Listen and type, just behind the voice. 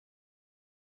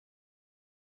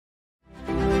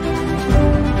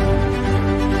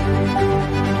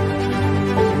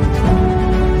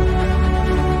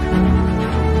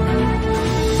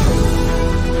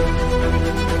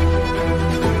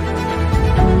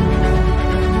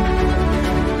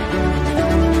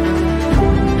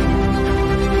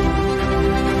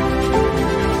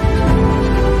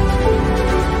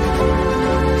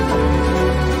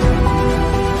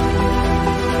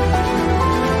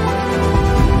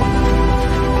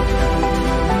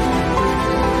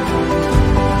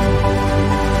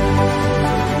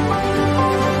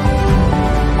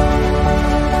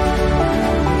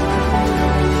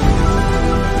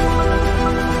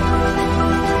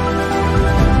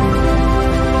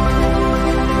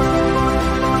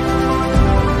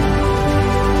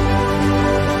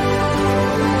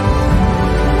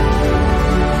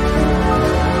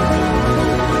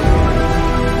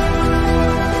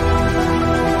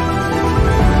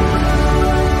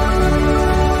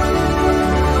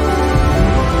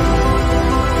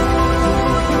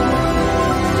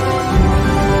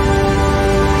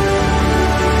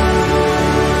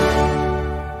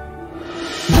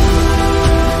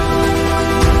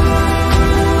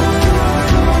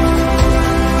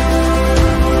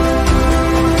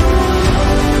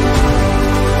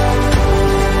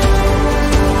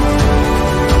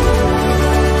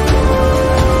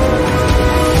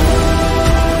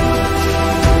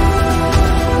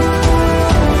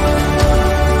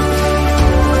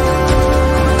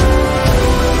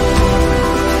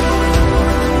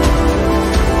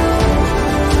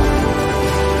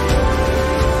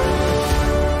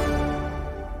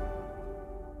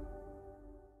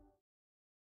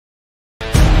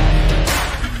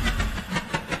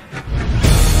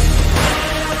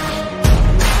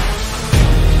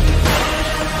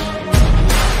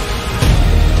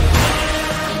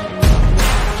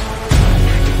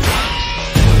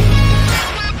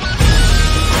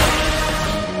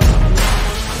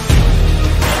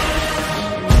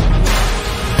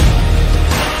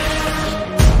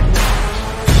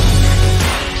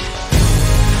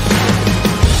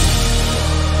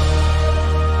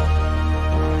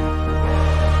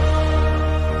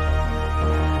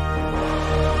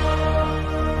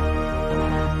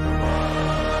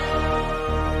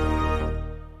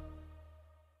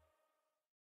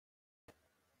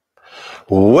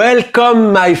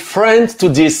Welcome, my friends, to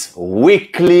this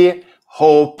weekly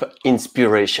Hope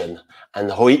Inspiration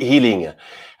and Healing.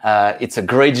 It's a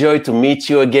great joy to meet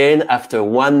you again after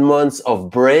 1 month of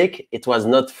break. It was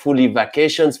not fully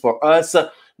vacations for us,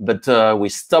 but we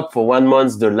stopped for 1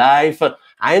 month the live.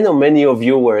 I know many of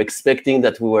you were expecting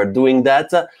that we were doing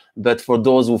that, but for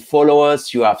those who follow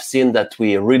us, you have seen that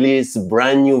we release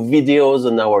brand new videos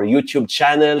on our YouTube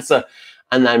channels,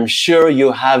 and I'm sure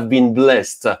you have been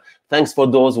blessed. Thanks for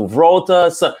those who wrote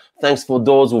us. Thanks for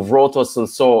those who wrote us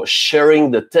also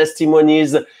sharing the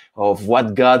testimonies of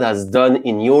what God has done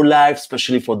in your life,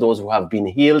 especially for those who have been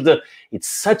healed. It's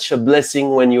such a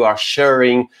blessing when you are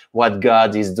sharing what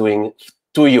God is doing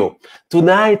to you.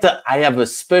 Tonight, I have a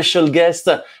special guest,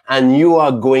 and you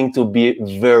are going to be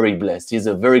very blessed. He's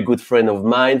a very good friend of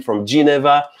mine from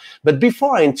Geneva. But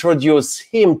before I introduce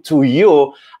him to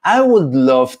you, I would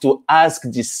love to ask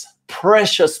this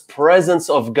precious presence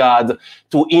of God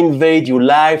to invade your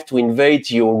life, to invade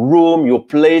your room, your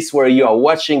place where you are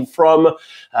watching from.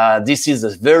 This is a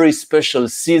very special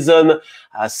season.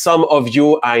 Some of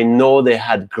you, I know they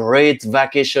had great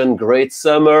vacation, great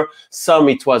summer. Some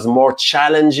it was more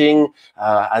challenging,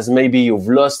 as maybe you've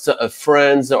lost a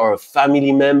friend or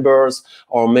family members,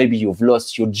 or maybe you've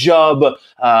lost your job.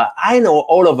 I know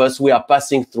all of us, we are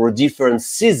passing through different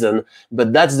seasons,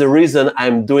 but that's the reason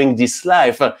I'm doing this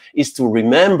live, is to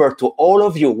remember to all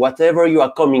of you, whatever you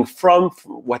are coming from,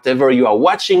 whatever you are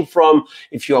watching from,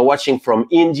 if you are watching from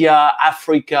India,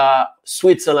 Africa,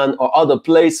 Switzerland, or other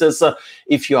places,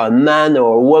 if you are a man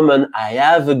or a woman, I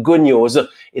have a good news.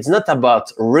 It's not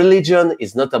about religion,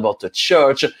 it's not about a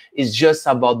church, it's just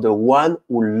about the one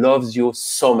who loves you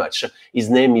so much. His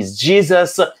name is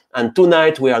Jesus, and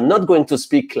tonight we are not going to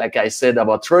speak, like I said,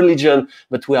 about religion,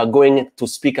 but we are going to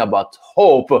speak about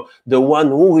hope, the one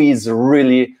who is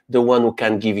really the one who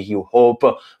can give you hope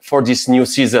for this new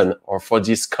season or for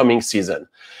this coming season.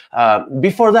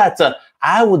 Before that,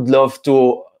 I would love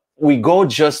to we go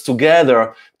just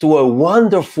together to a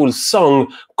wonderful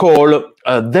song called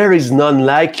There Is None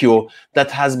Like You, that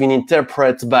has been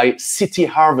interpreted by City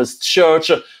Harvest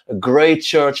Church, a great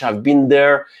church. I've been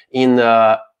there in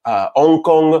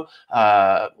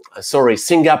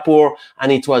Singapore,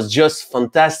 and it was just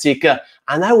fantastic.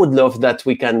 And I would love that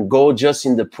we can go just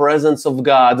in the presence of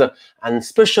God, and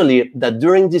especially that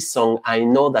during this song, I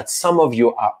know that some of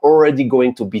you are already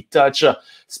going to be touched,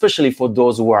 especially for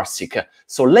those who are sick.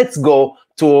 So let's go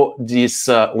to this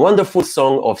wonderful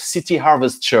song of City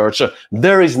Harvest Church,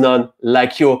 There Is None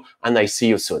Like You, and I see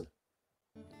you soon.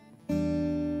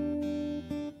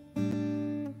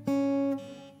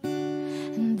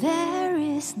 There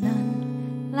is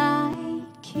none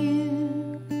like you.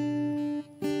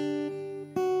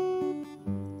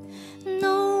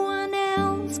 No one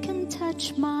else can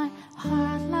touch my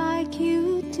heart like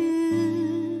you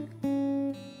do.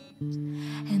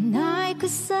 And I could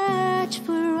search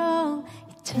for all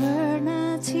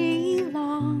eternity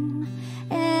long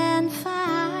and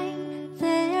find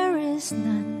there is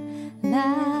none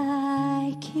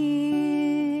like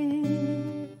you.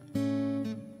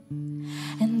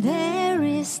 And there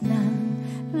is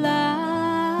none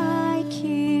like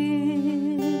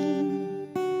you.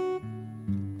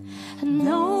 And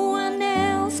no one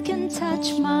else can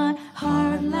touch my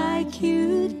heart like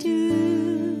you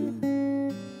do.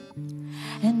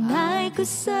 And I could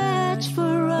search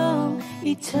for all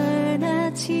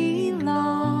eternity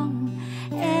long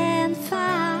and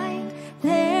find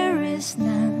there is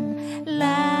none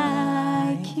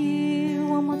like you.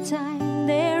 One more time.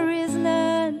 There is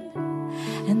none,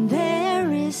 and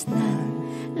there is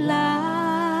none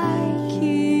like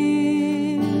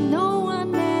you.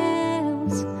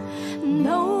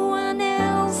 No one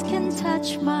else can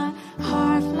touch my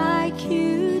heart like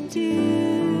you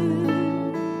do.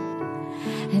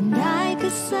 And I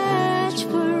could search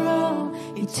for all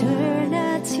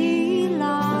eternity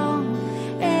long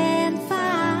and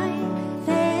find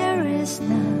there is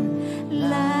none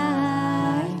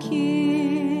like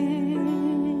you.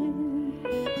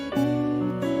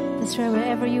 That's right,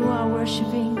 wherever you are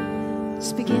worshiping,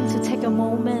 just begin to take a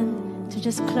moment to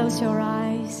just close your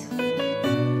eyes.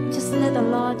 Just let the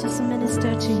Lord just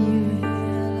minister to you.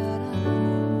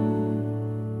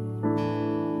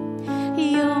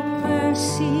 Your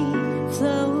mercy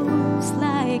flows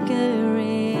like a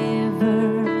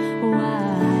river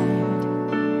wide,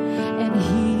 and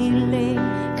healing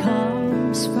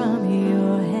comes from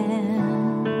your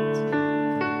hand.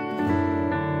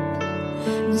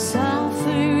 And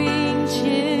suffering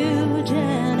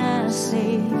children are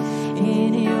safe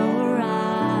in your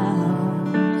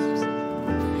arms,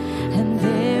 and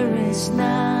there is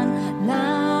none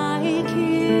like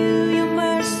you. Your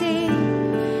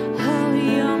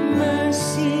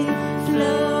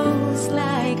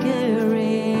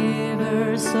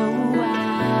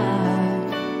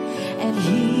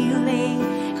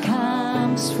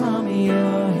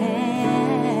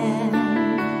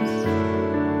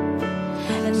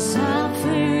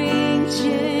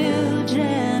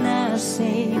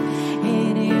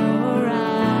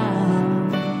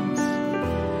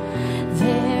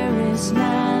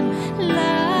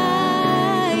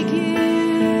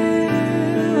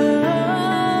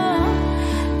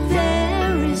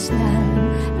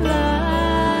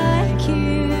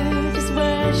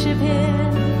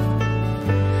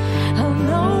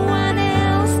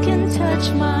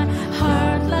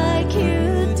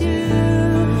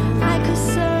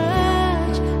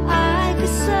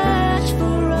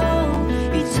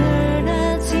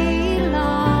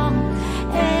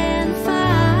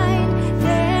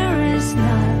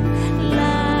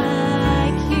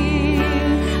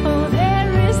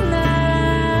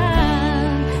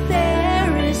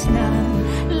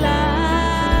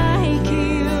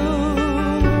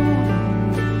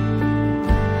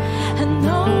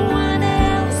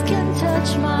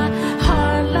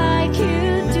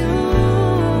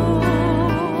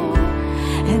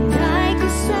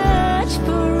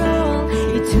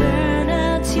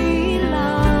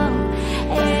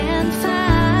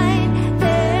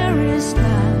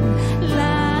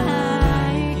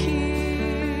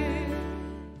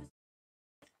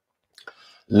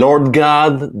Lord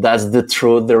God, that's the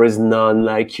truth. There is none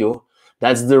like you.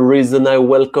 That's the reason I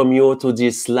welcome you to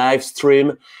this live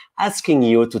stream, asking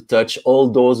you to touch all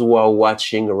those who are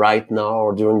watching right now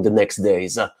or during the next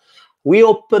days. We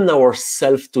open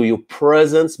ourselves to your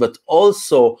presence, but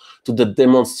also to the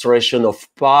demonstration of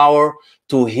power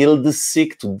to heal the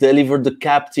sick, to deliver the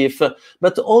captive,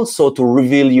 but also to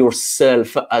reveal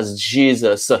yourself as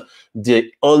Jesus, the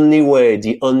only way,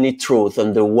 the only truth,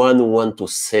 and the one who wants to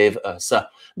save us.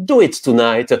 Do it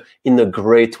tonight in a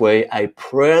great way. I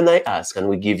pray and I ask, and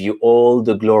we give you all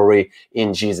the glory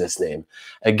in Jesus' name.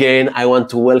 Again, I want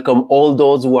to welcome all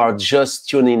those who are just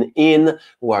tuning in,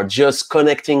 who are just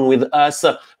connecting with us.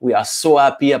 We are so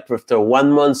happy after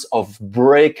 1 month of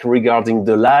break regarding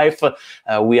the life.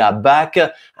 We are back,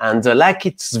 and like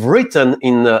it's written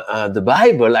in the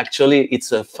Bible, actually,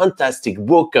 it's a fantastic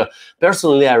book.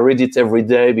 Personally, I read it every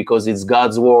day because it's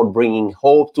God's word bringing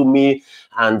hope to me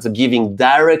and giving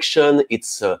direction.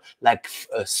 It's like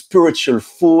spiritual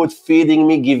food, feeding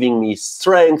me, giving me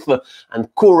strength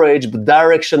and courage, but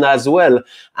direction as well.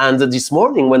 And this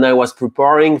morning when I was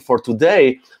preparing for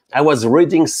today, I was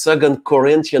reading 2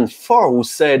 Corinthians 4, who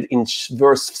said in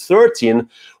verse 13,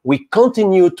 we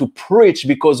continue to preach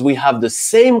because we have the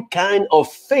same kind of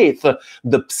faith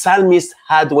the psalmist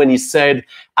had when he said,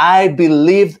 I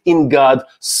believed in God,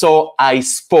 so I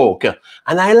spoke.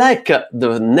 And I like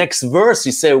the next verse.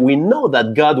 He said, we know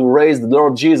that God who raised the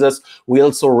Lord Jesus will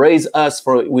also raise us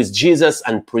with Jesus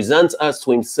and present us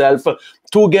to himself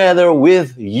together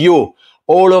with you.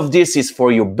 All of this is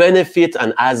for your benefit,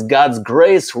 and as God's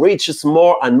grace reaches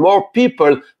more and more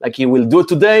people, like he will do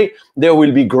today, there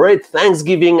will be great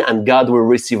thanksgiving and God will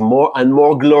receive more and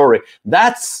more glory.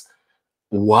 That's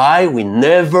why we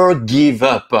never give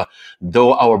up.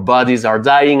 Though our bodies are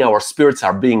dying, our spirits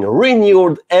are being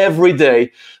renewed every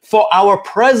day. For our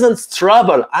present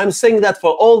trouble, I'm saying that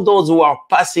for all those who are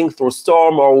passing through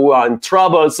storm or who are in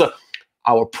troubles,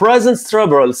 our present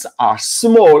troubles are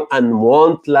small and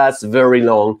won't last very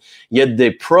long, yet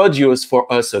they produce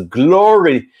for us a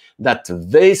glory that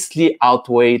vastly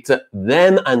outweighs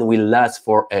them and will last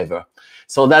forever.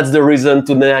 So that's the reason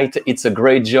tonight it's a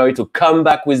great joy to come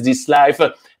back with this life.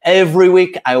 Every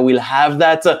week I will have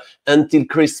that until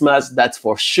Christmas, that's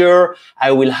for sure.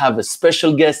 I will have a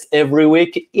special guest every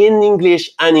week in English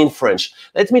and in French.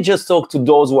 Let me just talk to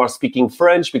those who are speaking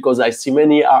French, because I see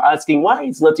many are asking why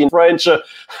it's not in French.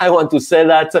 I want to say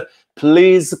that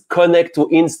please connect to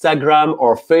Instagram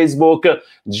or Facebook.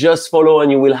 Just follow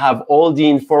and you will have all the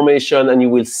information, and you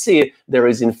will see there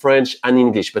is in French and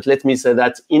English. But let me say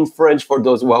that in French for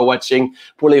those who are watching.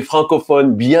 Pour les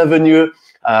francophones, bienvenue.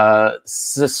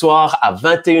 Ce soir à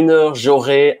 21h,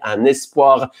 j'aurai un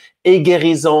espoir et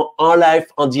guérison en live,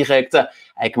 en direct,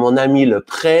 avec mon ami le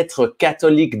prêtre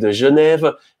catholique de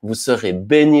Genève. Vous serez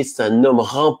bénis, c'est un homme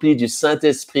rempli du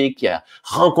Saint-Esprit qui a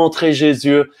rencontré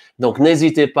Jésus. Donc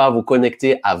n'hésitez pas à vous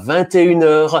connecter à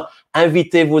 21h.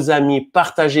 Invitez vos amis,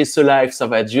 partagez ce live, ça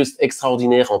va être juste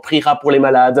extraordinaire. On priera pour les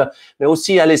malades, mais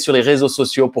aussi allez sur les réseaux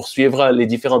sociaux pour suivre les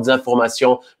différentes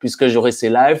informations, puisque j'aurai ces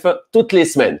lives toutes les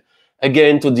semaines.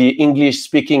 Again, to the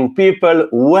English-speaking people,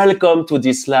 welcome to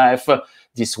this live,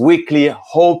 this weekly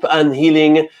hope and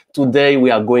healing. Today, we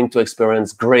are going to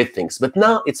experience great things. But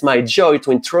now, it's my joy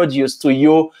to introduce to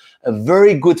you a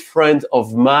very good friend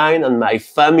of mine and my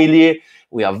family.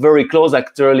 We are very close,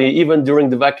 actually. Even during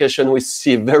the vacation, we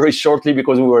see very shortly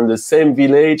because we were in the same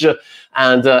village.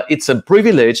 And it's a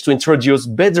privilege to introduce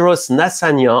Bedros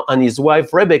Nassanian and his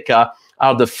wife, Rebecca,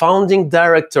 are the founding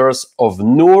directors of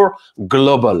Noor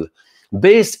Global.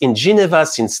 Based in Geneva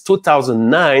since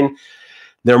 2009,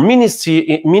 their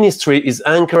ministry is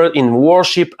anchored in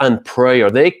worship and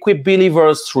prayer. They equip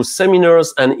believers through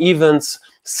seminars and events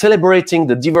celebrating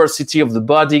the diversity of the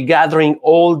body, gathering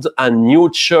old and new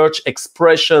church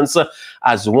expressions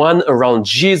as one around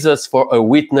Jesus for a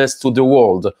witness to the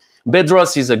world.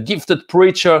 Bedros is a gifted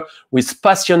preacher who is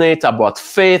passionate about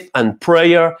faith and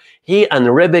prayer. He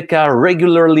and Rebecca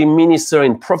regularly minister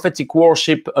in prophetic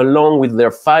worship along with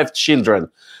their 5 children.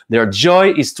 Their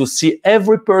joy is to see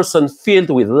every person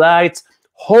filled with light,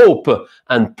 hope,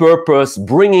 and purpose,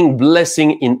 bringing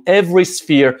blessing in every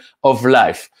sphere of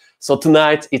life. So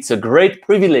tonight, it's a great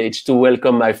privilege to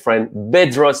welcome my friend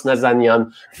Bedros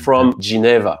Nassanian from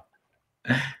Geneva.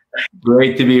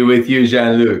 Great to be with you,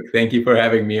 Jean-Luc. Thank you for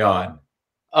having me on.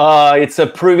 It's a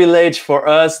privilege for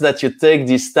us that you take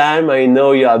this time. I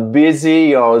know you are busy.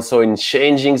 You're also in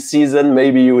changing season.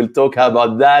 Maybe you will talk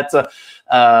about that.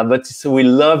 But we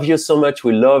love you so much.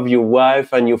 We love your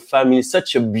wife and your family.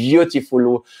 Such a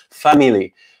beautiful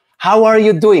family. How are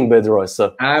you doing,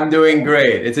 Bedros? I'm doing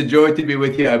great. It's a joy to be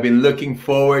with you. I've been looking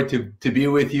forward to be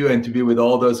with you and to be with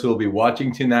all those who will be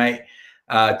watching tonight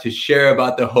to share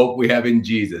about the hope we have in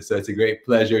Jesus. So it's a great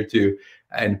pleasure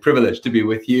and privilege to be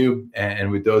with you and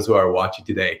with those who are watching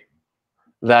today.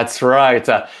 That's right.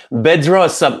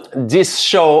 Bedros, this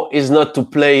show is not to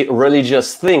play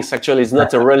religious things. Actually, it's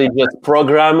not a religious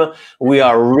program. We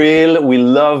are real. We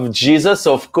love Jesus,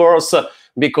 of course,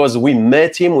 because we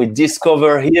met him, we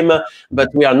discover him, but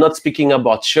we are not speaking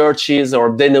about churches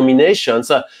or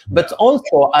denominations. But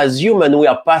also, as human, we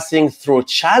are passing through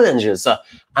challenges.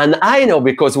 And I know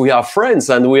because we are friends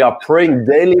and we are praying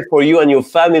daily for you and your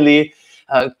family.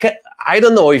 I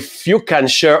don't know if you can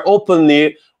share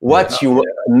openly what's your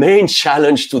main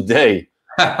challenge today?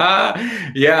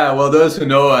 Yeah, well, those who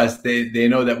know us, they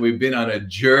know that we've been on a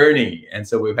journey. And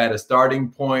so we've had a starting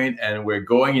point and we're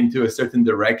going into a certain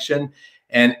direction.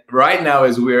 And right now,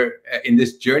 as we're in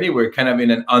this journey, we're kind of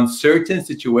in an uncertain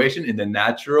situation in the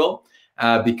natural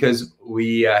because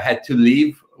we had to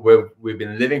leave where we've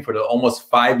been living for almost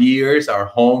 5 years, our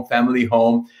home, family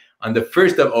home, on the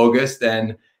 1st of August.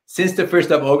 And since the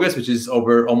 1st of August, which is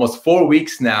over almost 4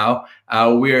 weeks now,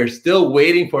 we are still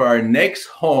waiting for our next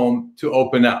home to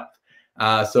open up.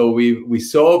 So we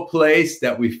saw a place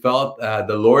that we felt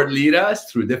the Lord lead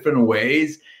us through different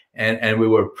ways. And we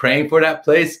were praying for that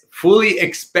place, fully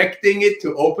expecting it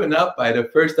to open up by the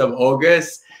 1st of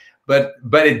August, but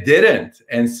it didn't.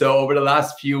 And so over the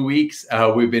last few weeks,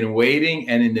 we've been waiting.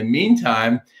 And in the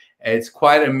meantime, it's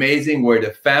quite amazing where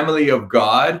the family of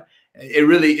God, it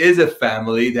really is a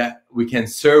family that we can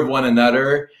serve one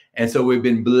another. And so we've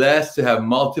been blessed to have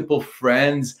multiple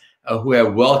friends who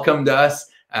have welcomed us.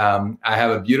 I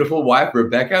have a beautiful wife,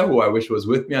 Rebecca, who I wish was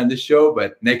with me on this show,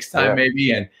 but next time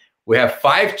maybe. And we have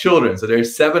 5 children, so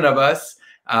there's 7 of us.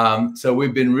 So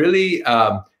we've been really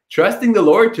trusting the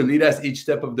Lord to lead us each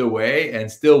step of the way and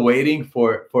still waiting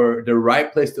for the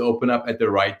right place to open up at the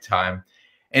right time.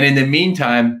 And in the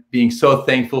meantime, being so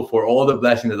thankful for all the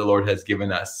blessing that the Lord has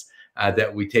given us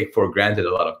that we take for granted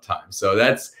a lot of times. So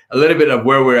that's a little bit of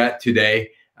where we're at today,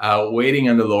 waiting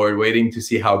on the Lord, waiting to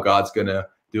see how God's going to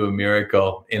do a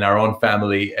miracle in our own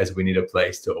family as we need a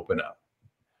place to open up.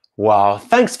 Wow,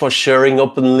 thanks for sharing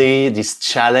openly this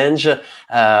challenge.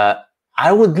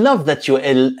 I would love that you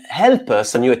help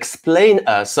us and you explain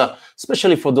us,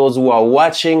 especially for those who are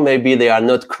watching, maybe they are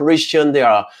not Christian, they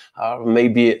are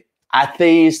maybe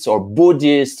atheists or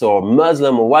Buddhists or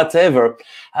Muslim or whatever.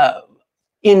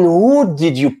 In who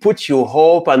did you put your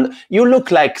hope? And you look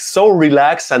like so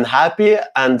relaxed and happy.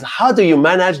 And how do you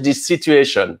manage this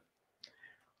situation?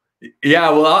 Yeah,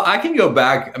 well, I can go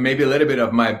back maybe a little bit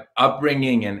of my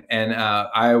upbringing, and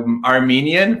I'm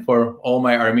Armenian. For all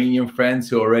my Armenian friends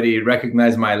who already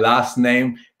recognize my last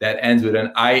name that ends with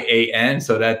an IAN,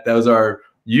 so that those are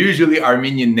usually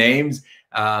Armenian names.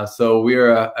 So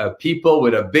we're a people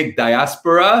with a big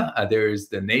diaspora. There's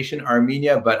the nation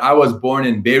Armenia, but I was born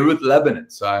in Beirut,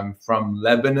 Lebanon. So I'm from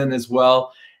Lebanon as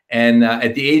well. And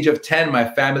at the age of 10, my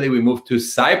family, we moved to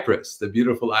Cyprus, the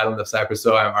beautiful island of Cyprus.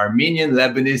 So I'm Armenian,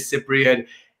 Lebanese, Cypriot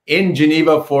in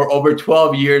Geneva for over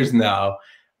 12 years now.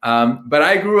 But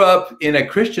I grew up in a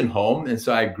Christian home. And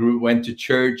so went to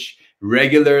church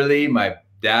regularly. My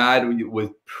dad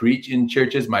would preach in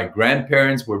churches. My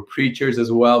grandparents were preachers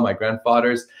as well, my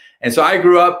grandfathers. And so I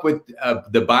grew up with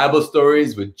the Bible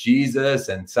stories with Jesus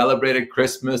and celebrated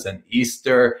Christmas and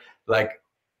Easter, like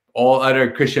all other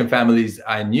Christian families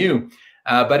I knew.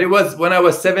 But it was when I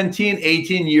was 17,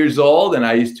 18 years old, and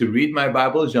I used to read my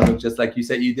Bible, Jean-Luc, just like you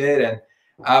said you did. And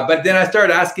but then I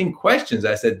started asking questions.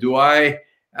 I said, do I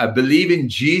believe in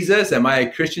Jesus? Am I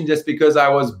a Christian just because I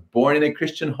was born in a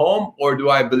Christian home? Or do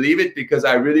I believe it because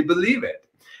I really believe it?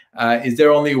 Is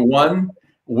there only one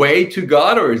way to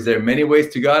God, or is there many ways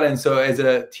to God? And so as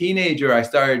a teenager, I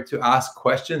started to ask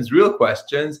questions, real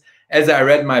questions, as I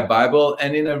read my Bible,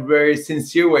 and in a very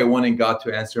sincere way, wanting God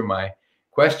to answer my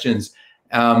questions.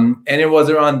 And it was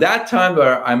around that time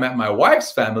where I met my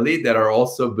wife's family that are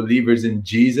also believers in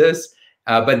Jesus,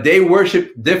 but they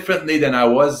worship differently than I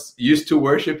was used to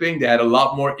worshiping. They had a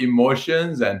lot more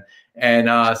emotions and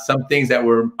some things that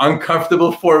were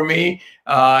uncomfortable for me.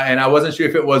 And I wasn't sure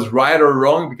if it was right or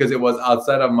wrong because it was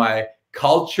outside of my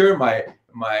culture,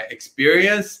 my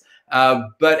experience.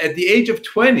 But at the age of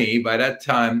 20, by that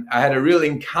time, I had a real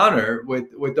encounter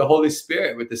with the Holy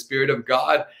Spirit, with the Spirit of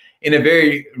God in a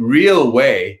very real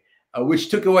way, which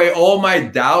took away all my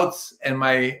doubts and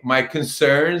my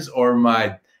concerns or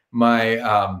my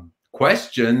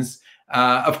questions.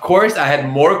 Of course, I had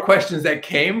more questions that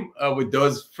came with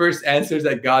those first answers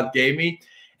that God gave me.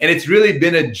 And it's really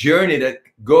been a journey that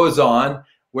goes on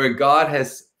where God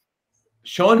has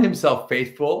shown himself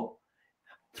faithful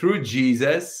through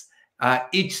Jesus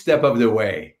each step of the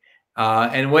way.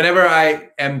 And whenever I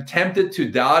am tempted to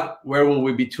doubt where will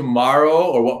we be tomorrow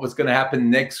or what was going to happen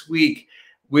next week,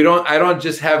 I don't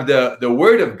just have the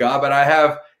word of God, but I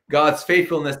have God's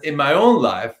faithfulness in my own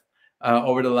life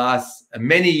over the last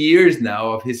many years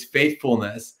now of his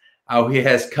faithfulness, how he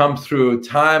has come through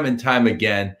time and time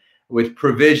again with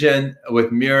provision,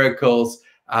 with miracles,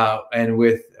 and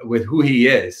with who he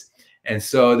is. And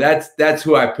so that's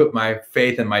who I put my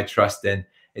faith and my trust in.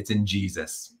 It's in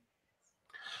Jesus.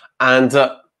 And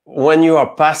when you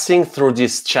are passing through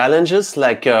these challenges,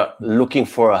 like looking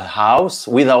for a house,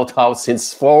 without house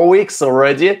since 4 weeks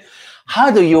already,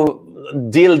 how do you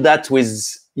deal that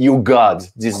with you, God,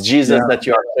 this Jesus that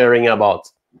you are sharing about?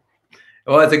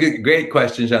 Well, it's a great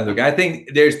question, Jean-Luc. I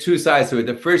think there's two sides to it.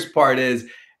 The first part is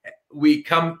we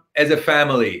come as a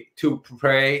family to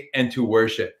pray and to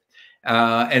worship.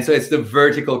 And so it's the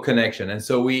vertical connection. And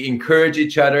so we encourage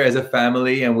each other as a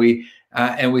family, and we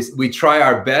try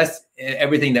our best in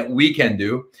everything that we can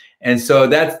do. And so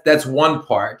that's one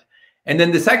part. And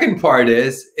then the second part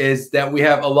is that we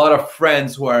have a lot of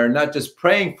friends who are not just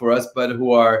praying for us, but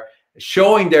who are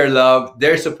showing their love,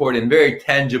 their support in very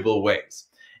tangible ways.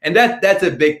 And that's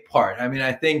a big part. I mean,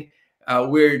 I think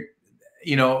we're,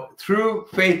 through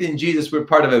faith in Jesus, we're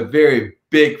part of a very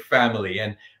big family.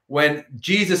 And when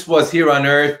Jesus was here on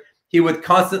earth, he would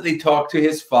constantly talk to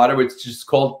his Father, which is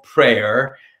called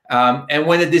prayer. And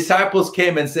when the disciples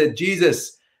came and said,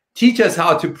 Jesus, teach us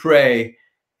how to pray,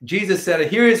 Jesus said,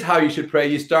 here is how you should pray.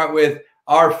 You start with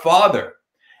our Father.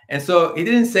 And so he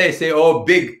didn't say, oh,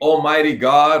 big almighty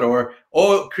God, or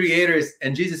oh, creators.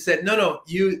 And Jesus said, no,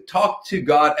 you talk to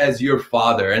God as your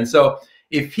Father. And so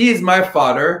if he is my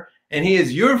Father and he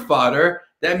is your Father,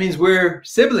 that means we're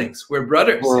siblings, we're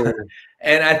brothers.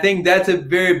 And I think that's a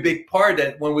very big part,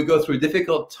 that when we go through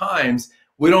difficult times,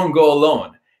 we don't go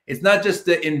alone. It's not just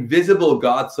the invisible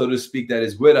God, so to speak, that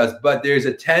is with us, but there's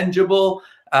a tangible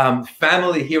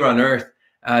family here on earth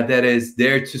that is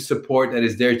there to support, that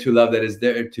is there to love, that is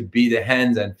there to be the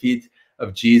hands and feet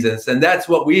of Jesus. And that's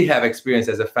what we have experienced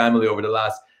as a family over the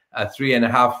last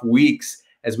 3.5 weeks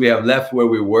as we have left where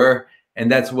we were. And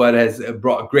that's what has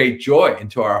brought great joy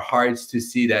into our hearts, to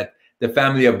see that the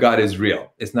family of God is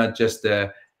real. It's not just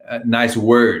nice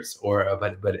words,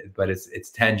 but it's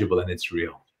tangible and it's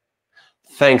real.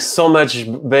 Thanks so much,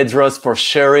 Bedros, for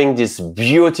sharing these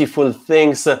beautiful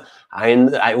things.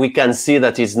 We can see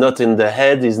that it's not in the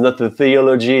head, it's not a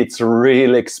theology, it's a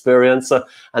real experience.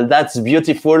 And that's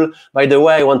beautiful. By the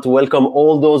way, I want to welcome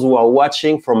all those who are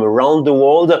watching from around the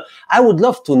world. I would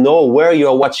love to know where you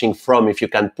are watching from. If you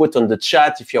can put on the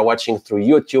chat, if you're watching through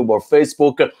YouTube or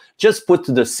Facebook, just put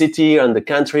the city and the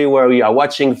country where you are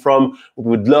watching from.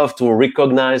 We would love to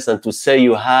recognize and to say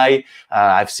you hi.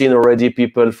 I've seen already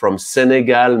people from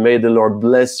Senegal. May the Lord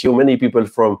bless you. Many people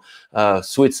from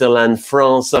Switzerland,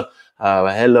 France.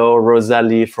 Hello,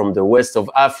 Rosalie from the west of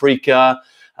Africa.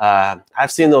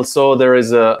 I've seen also there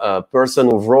is a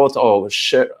person who wrote,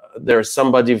 there's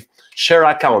somebody, share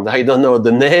account. I don't know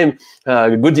the name.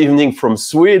 Good evening from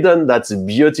Sweden. That's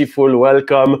beautiful.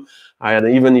 Welcome.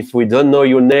 And even if we don't know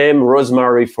your name,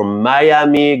 Rosemary from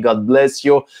Miami, God bless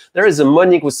you. There is a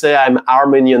Monique who say, I'm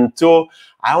Armenian too.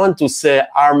 I want to say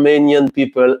Armenian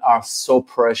people are so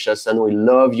precious and we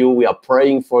love you. We are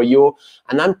praying for you.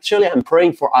 And I'm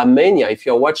praying for Armenia. If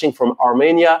you're watching from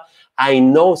Armenia, I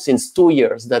know since 2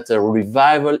 years that a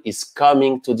revival is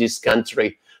coming to this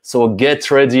country. So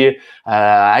get ready.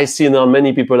 I see now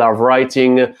many people are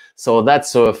writing. So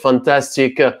that's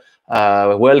fantastic.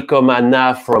 Welcome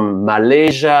Anna from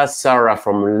Malaysia, Sarah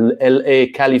from LA,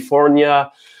 California,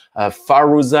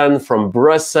 Faruzan from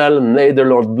Brussels. May the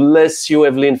Lord bless you.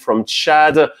 Evelyn from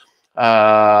Chad,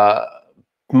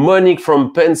 Monique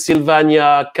from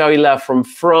Pennsylvania, Kayla from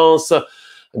France.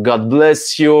 God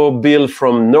bless you. Bill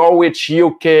from Norwich,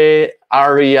 UK,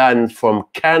 Ariane from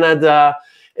Canada,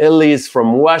 Elise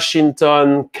from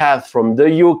Washington, Kath from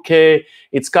the UK.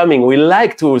 It's coming. We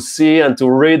like to see and to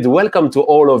read. Welcome to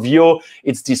all of you.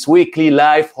 It's this weekly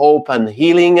Life, Hope and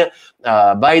Healing.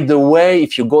 By the way,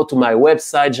 if you go to my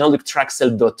website,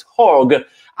 jeanluctrachsel.org,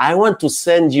 I want to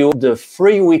send you the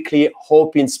free weekly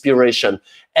Hope Inspiration.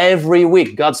 Every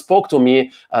week, God spoke to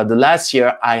me the last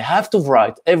year. I have to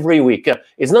write every week.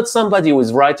 It's not somebody who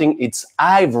is writing, it's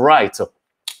I write.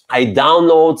 I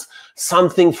download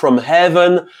something from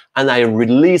heaven and I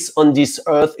release on this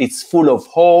earth. It's full of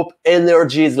hope,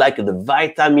 energy. It's like the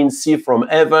vitamin C from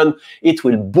heaven. It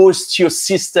will boost your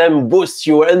system, boost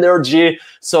your energy.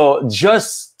 So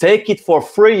just take it for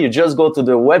free. You just go to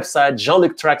the website,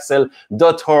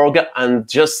 jeanluctrachsel.org, and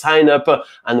just sign up,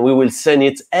 and we will send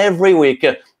it every week,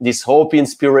 this hope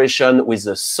inspiration with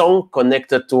a song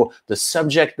connected to the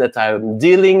subject that I'm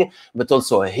dealing, but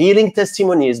also healing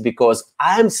testimonies, because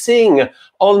I'm seeing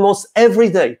almost every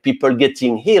day people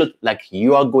getting healed, like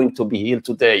you are going to be healed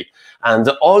today. And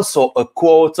also a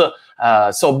quote,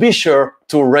 so be sure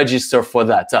to register for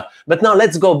that. But now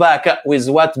let's go back with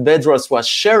what Bedros was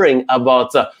sharing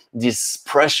about this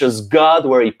precious God,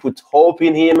 where he put hope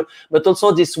in him, but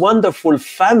also this wonderful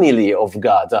family of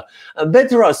God.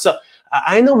 Bedros,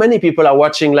 I know many people are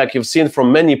watching, like you've seen,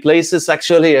 from many places.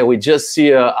 Actually, we just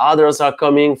see others are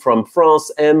coming from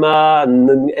France, Emma,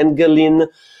 Engeline,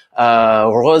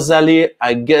 Rosalie.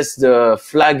 I guess the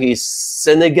flag is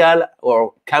Senegal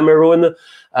or Cameroon.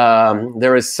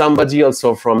 There is somebody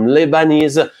also from Lebanon.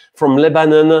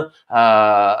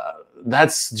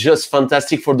 That's just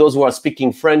fantastic. For those who are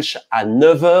speaking French, à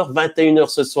 9h, 21h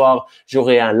ce soir,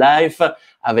 j'aurai un live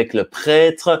avec le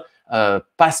prêtre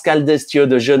Pascal Destieux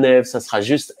de Genève. Ça sera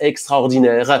juste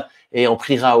extraordinaire. Et on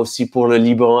priera aussi pour le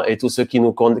Liban et tous ceux qui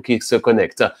se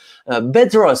connectent.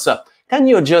 Bedros, can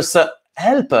you just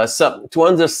help us to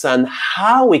understand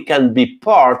how we can be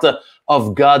part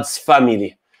of God's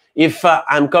family? If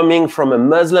I'm coming from a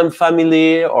Muslim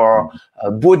family or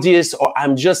a Buddhist, or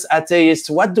I'm just atheist,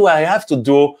 what do I have to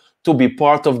do to be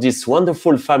part of this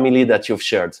wonderful family that you've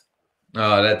shared?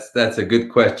 Oh, that's a good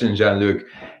question, Jean-Luc.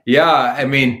 Yeah, I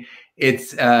mean,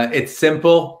 it's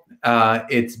simple.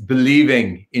 It's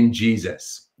believing in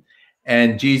Jesus.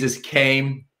 And Jesus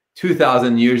came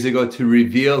 2,000 years ago to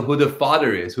reveal who the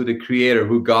Father is, who the Creator,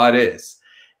 who God is.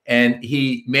 And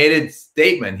he made a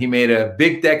statement. He made a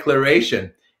big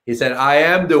declaration. He said, I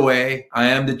am the way, I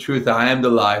am the truth, I am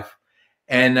the life.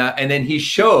 And then he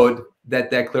showed that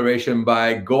declaration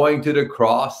by going to the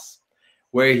cross,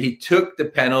 where he took the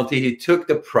penalty, he took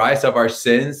the price of our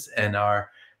sins and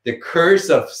the curse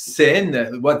of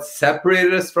sin, what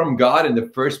separated us from God in the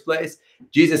first place.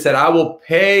 Jesus said, I will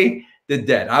pay the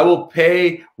debt. I will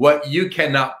pay what you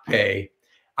cannot pay.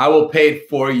 I will pay it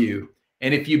for you.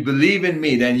 And if you believe in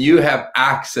me, then you have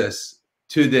access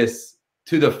to this,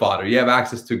 to the Father. You have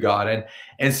access to God.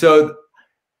 And so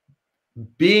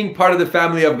being part of the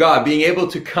family of God, being able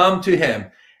to come to him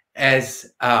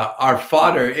as our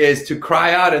Father, is to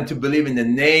cry out and to believe in the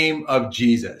name of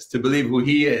Jesus, to believe who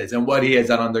he is and what he has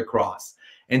done on the cross,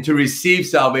 and to receive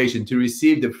salvation, to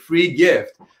receive the free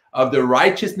gift of the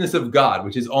righteousness of God,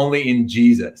 which is only in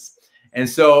Jesus. And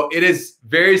so it is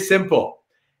very simple.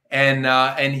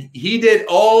 And he did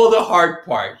all the hard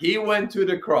part. He went to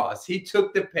the cross. He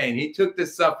took the pain. He took the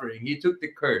suffering. He took the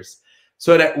curse,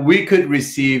 so that we could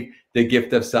receive the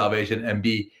gift of salvation and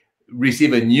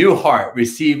receive a new heart,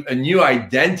 receive a new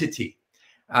identity,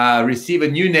 receive a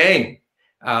new name,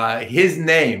 his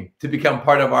name, to become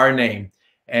part of our name,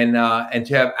 and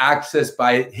to have access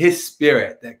by his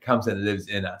Spirit that comes and lives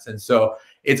in us. And so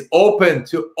it's open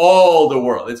to all the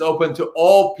world. It's open to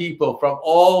all people from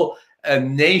all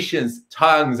nations,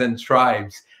 tongues, and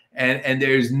tribes. And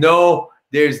there's no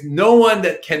one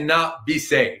that cannot be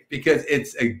saved, because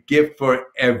it's a gift for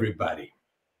everybody.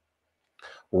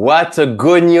 What a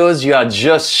good news you are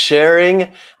just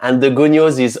sharing. And the good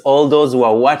news is, all those who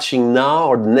are watching now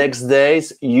or the next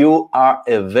days, you are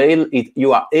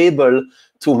able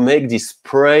to make this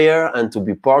prayer and to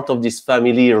be part of this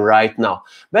family right now.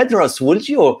 Bedros, would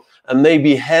you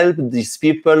maybe help these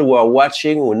people who are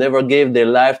watching, who never gave their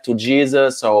life to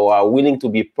Jesus, or are willing to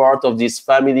be part of this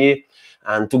family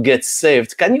and to get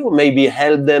saved? Can you maybe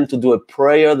help them to do a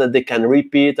prayer that they can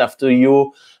repeat after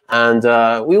you? And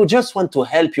we would just want to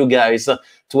help you guys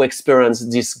to experience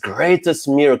this greatest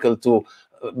miracle, to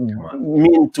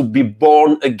mean to be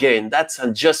born again. That's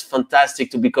just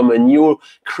fantastic, to become a new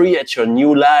creature,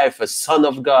 new life, a son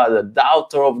of God, a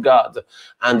daughter of God.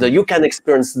 And you can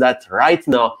experience that right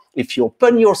now if you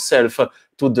open yourself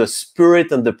to the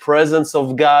Spirit and the presence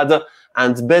of God.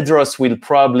 And Bedros will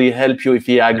probably help you, if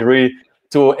he agrees,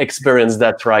 to experience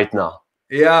that right now.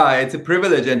 Yeah, it's a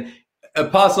privilege. And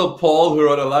Apostle Paul, who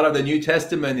wrote a lot of the New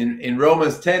Testament, in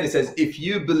Romans 10, it says, if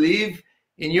you believe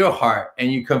in your heart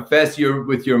and you confess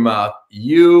with your mouth,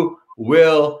 you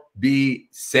will be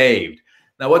saved.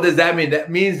 Now, what does that mean? That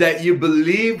means that you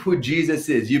believe who Jesus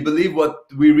is. You believe what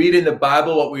we read in the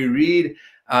Bible, what we read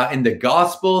in the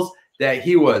Gospels, that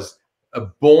he was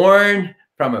born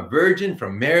from a virgin,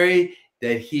 from Mary,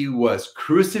 that he was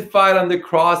crucified on the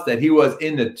cross, that he was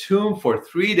in the tomb for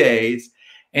 3 days,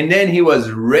 and then he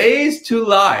was raised to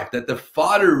life, that the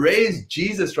Father raised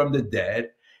Jesus from the dead,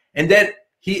 and that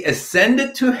he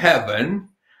ascended to heaven,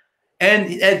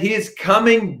 and that he is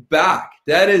coming back.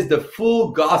 That is the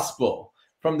full gospel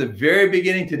from the very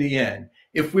beginning to the end.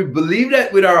 If we believe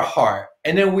that with our heart,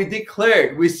 and then we declare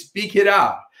it, we speak it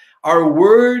out, our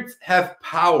words have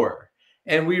power.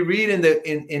 And we read in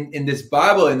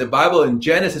the Bible in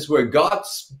Genesis, where God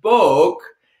spoke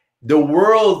the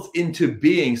world into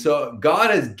being. So God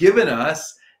has given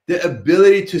us the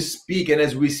ability to speak, and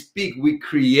as we speak, we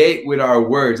create with our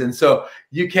words. And so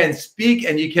you can speak,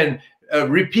 and you can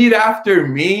repeat after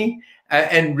me,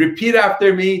 and repeat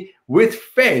after me with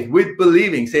faith, with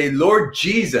believing. Say, Lord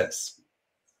Jesus,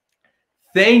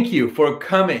 thank you for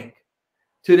coming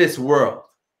to this world,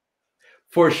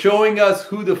 for showing us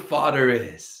who the Father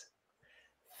is.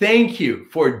 Thank you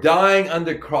for dying on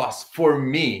the cross for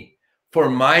me, for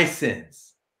my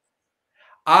sins.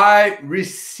 I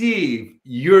receive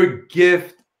your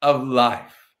gift of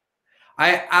life.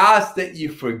 I ask that you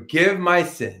forgive my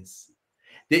sins,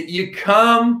 that you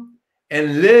come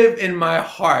and live in my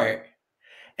heart.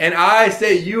 And I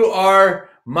say, you are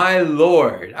my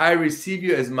Lord. I receive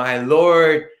you as my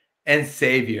Lord and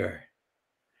Savior.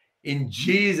 In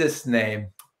Jesus' name,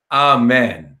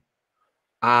 amen.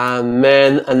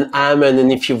 Amen and amen.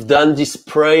 And if you've done this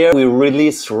prayer, we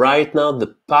release right now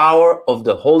the power of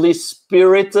the Holy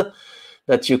Spirit,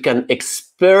 that you can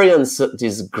experience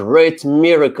these great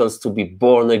miracles to be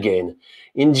born again.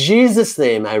 In Jesus'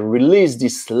 name, I release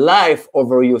this life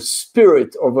over your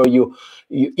spirit, over you,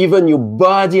 even your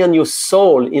body and your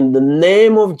soul. In the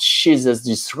name of Jesus,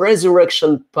 this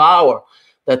resurrection power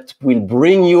that will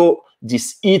bring you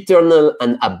this eternal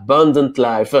and abundant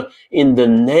life, in the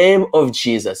name of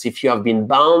Jesus. If you have been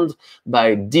bound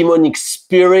by demonic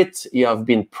spirit, you have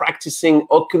been practicing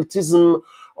occultism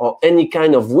or any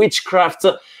kind of witchcraft,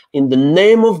 in the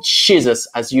name of Jesus,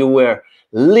 as you were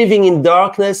living in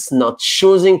darkness, not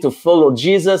choosing to follow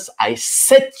Jesus, I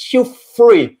set you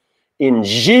free. In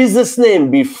Jesus'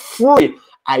 name, be free.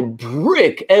 I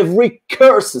break every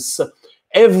curses,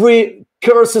 every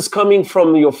curses coming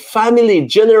from your family,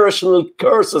 generational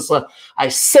curses. I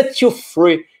set you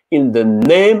free in the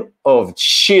name of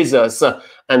Jesus,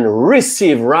 and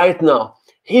receive right now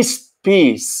his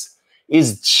peace,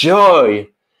 his joy,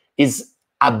 his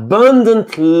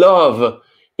abundant love.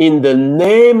 In the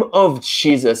name of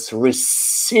Jesus,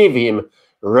 receive him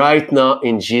right now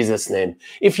in Jesus' name.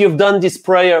 If you've done this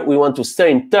prayer, we want to stay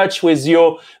in touch with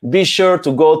you. Be sure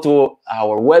to go to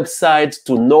our website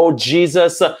to know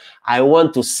Jesus. I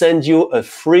want to send you a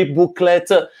free booklet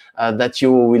that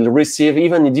you will receive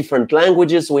even in different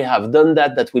languages. We have done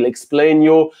that will explain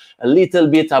you a little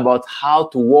bit about how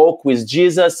to walk with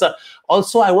Jesus.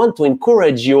 Also, I want to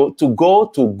encourage you to go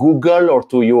to Google or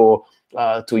to your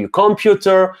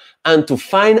computer and to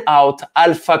find out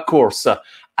Alpha Course.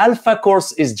 Alpha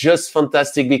Course is just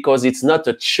fantastic because it's not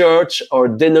a church or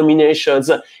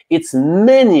denominations. It's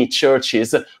many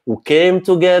churches who came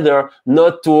together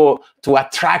not to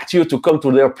attract you to come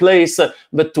to their place,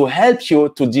 but to help you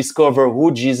to discover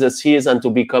who Jesus is and to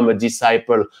become a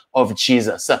disciple of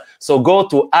Jesus. So go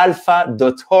to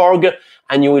alpha.org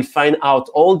and you will find out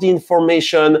all the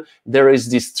information. There is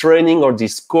this training or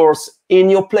this course in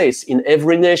your place, in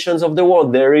every nations of the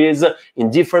world. There is in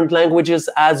different languages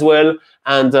as well.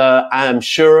 And I am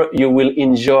sure you will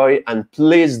enjoy, and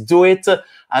please do it,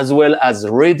 as well as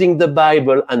reading the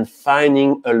Bible and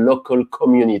finding a local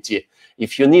community.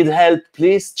 If you need help,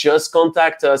 please just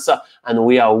contact us and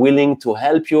we are willing to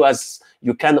help you. As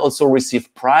you can also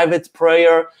receive private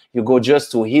prayer. You go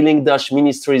just to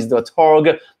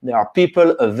healing-ministries.org. There are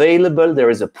people available.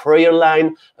 There is a prayer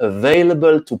line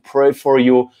available to pray for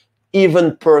you,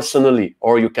 even personally,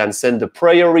 or you can send a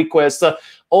prayer request.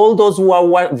 All those who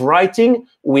are writing,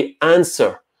 we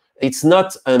answer. It's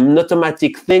not an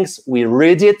automatic thing. We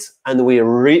read it and we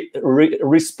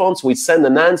respond. We send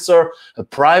an answer, a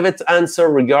private answer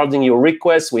regarding your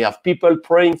request. We have people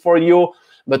praying for you,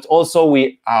 but also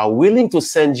we are willing to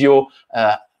send you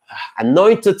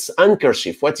anointed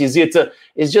handkerchief. What is it?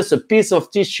 It's just a piece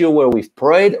of tissue where we've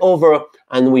prayed over,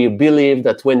 and we believe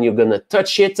that when you're going to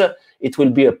touch it, it will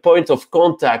be a point of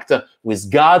contact with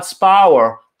God's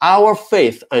power, our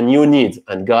faith, and you need.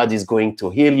 And God is going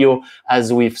to heal you,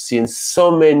 as we've seen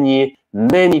so many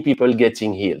people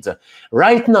getting healed.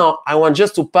 Right now, I want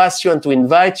just to pass you and to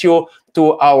invite you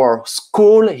to our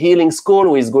school, Healing School,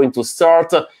 who is going to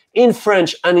start in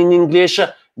French and in English.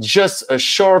 Just a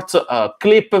short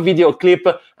video clip,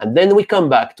 and then we come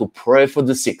back to pray for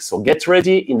the sick. So get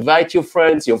ready, invite your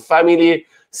friends, your family,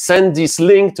 send this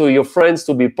link to your friends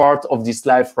to be part of this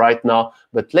life right now.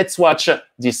 But let's watch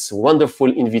this wonderful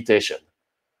invitation.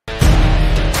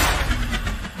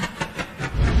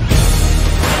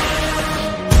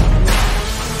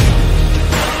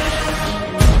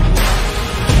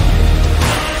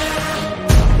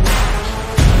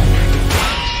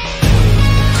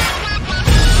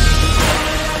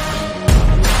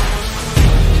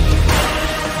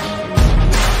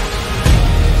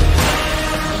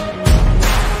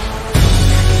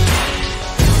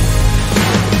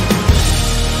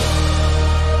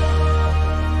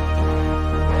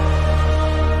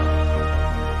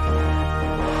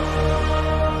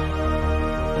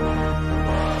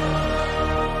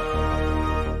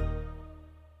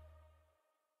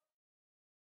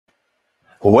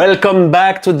 Welcome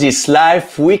back to this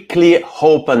live weekly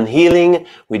hope and healing.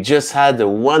 We just had a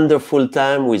wonderful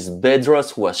time with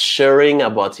Bedros, who was sharing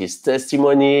about his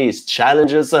testimony, his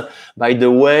challenges. By the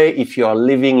way, if you are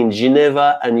living in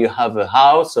Geneva and you have a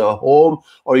house, a home,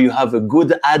 or you have a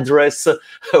good address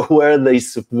where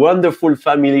this wonderful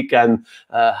family can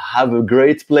have a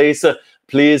great place,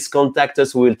 please contact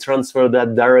us. We will transfer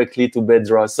that directly to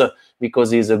Bedros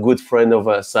because he's a good friend of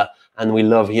us. And we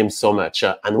love him so much.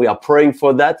 And we are praying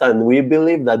for that. And we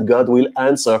believe that God will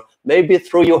answer, maybe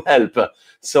through your help.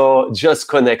 So just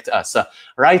connect us.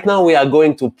 Right now, we are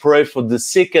going to pray for the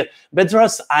sick.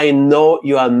 Bedros, I know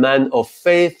you are a man of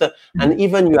faith. And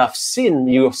even you have seen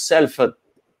yourself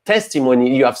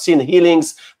testimony. You have seen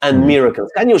healings and miracles.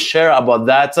 Can you share about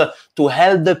that to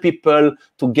help the people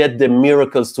to get the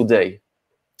miracles today?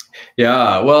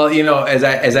 Yeah, well, you know, as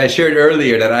I shared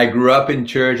earlier, that I grew up in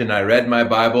church and I read my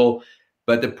Bible,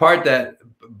 but the part that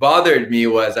bothered me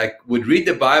was I would read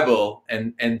the Bible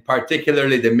and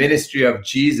particularly the ministry of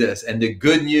Jesus and the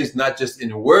good news, not just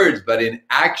in words, but in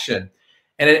action.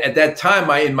 And at that time,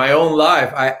 in my own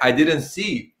life, I didn't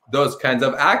see those kinds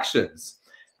of actions.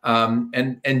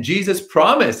 And Jesus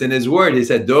promised in his word, he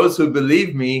said, those who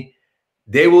believe me,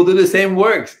 they will do the same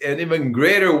works and even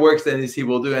greater works than he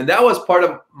will do. And that was part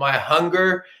of my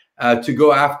hunger to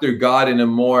go after God in a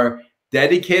more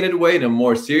dedicated way, in a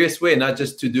more serious way, not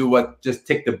just to do just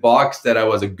tick the box that I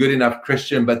was a good enough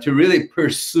Christian, but to really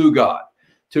pursue God,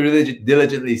 to really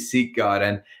diligently seek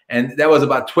God. And that was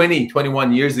about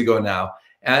 21 years ago now.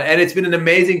 And it's been an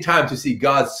amazing time to see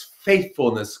God's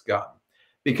faithfulness come,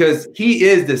 because he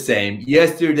is the same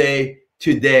yesterday,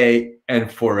 today,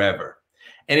 and forever.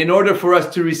 And in order for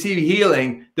us to receive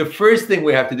healing, the first thing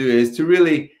we have to do is to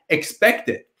really expect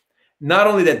it. Not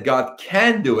only that God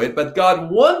can do it, but God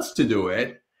wants to do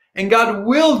it, and God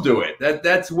will do it.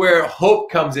 That's where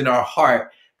hope comes in our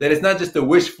heart, that it's not just a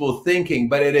wishful thinking,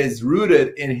 but it is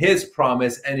rooted in his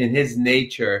promise and in his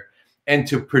nature, and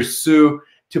to pursue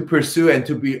and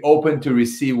to be open to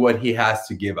receive what he has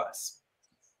to give us.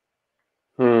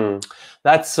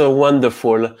 That's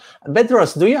wonderful.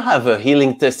 Bedros, do you have a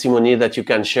healing testimony that you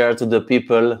can share to the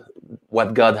people,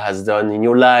 what God has done in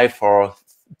your life or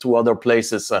to other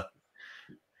places?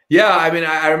 Yeah, I mean,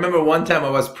 I remember one time I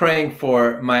was praying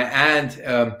for my aunt,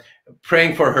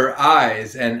 praying for her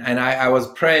eyes, and I was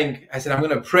praying. I said, I'm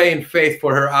going to pray in faith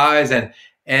for her eyes, and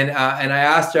I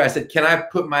asked her, I said, can I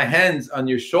put my hands on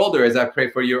your shoulder as I pray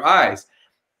for your eyes?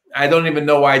 I don't even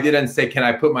know why I didn't say, can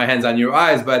I put my hands on your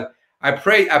eyes? But I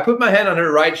prayed. I put my hand on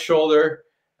her right shoulder,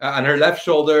 on her left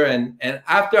shoulder, and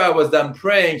after I was done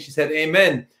praying, she said,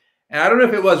 "Amen." And I don't know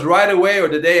if it was right away or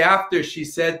the day after, she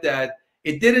said that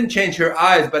it didn't change her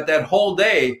eyes, but that whole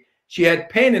day she had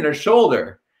pain in her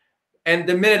shoulder. And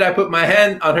the minute I put my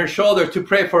hand on her shoulder to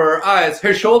pray for her eyes,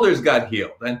 her shoulders got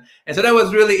healed. And so that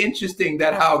was really interesting,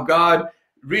 that how God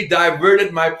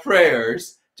rediverted my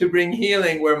prayers to bring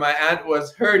healing where my aunt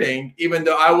was hurting, even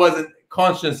though I wasn't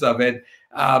conscious of it.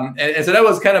 And so that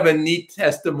was kind of a neat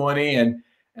testimony. And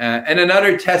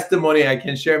another testimony I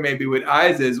can share maybe with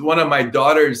eyes is one of my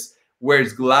daughters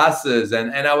wears glasses.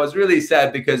 And I was really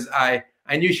sad because I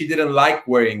knew she didn't like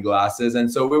wearing glasses. And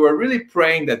so we were really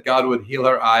praying that God would heal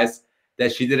her eyes,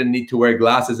 that she didn't need to wear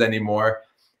glasses anymore.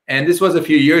 And this was a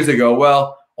few years ago.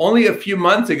 Well, only a few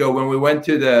months ago when we went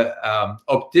to the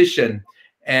optician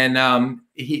and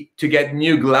to get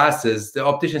new glasses, the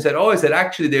optician said, oh, he said,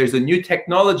 actually, there's a new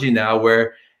technology now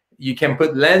where you can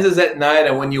put lenses at night,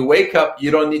 and when you wake up,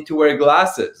 you don't need to wear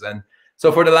glasses. And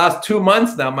so for the last 2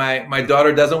 months now, my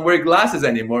daughter doesn't wear glasses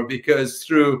anymore, because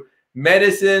through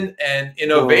medicine and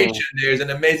innovation, there's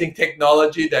an amazing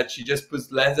technology that she just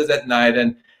puts lenses at night.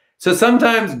 And so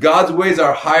sometimes God's ways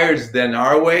are higher than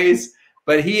our ways,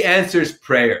 but he answers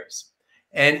prayers,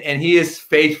 and he is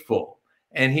faithful,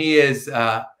 and he is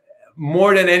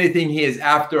more than anything, he is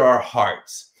after our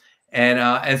hearts.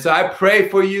 And so I pray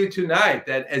for you tonight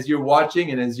that as you're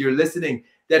watching and as you're listening,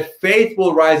 that faith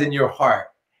will rise in your heart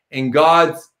and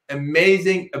God's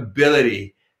amazing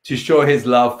ability to show his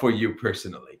love for you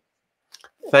personally.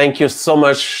 Thank you so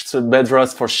much to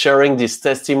Bedros for sharing these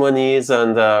testimonies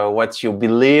and what you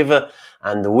believe.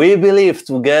 And we believe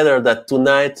together that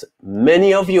tonight,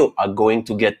 many of you are going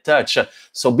to get touched.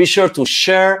 So be sure to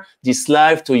share this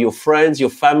live to your friends, your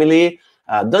family.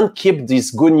 Don't keep this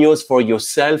good news for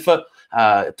yourself.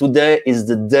 Today is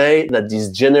the day that this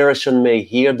generation may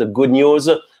hear the good news.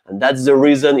 And that's the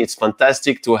reason it's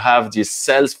fantastic to have this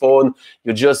cell phone.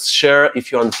 You just share,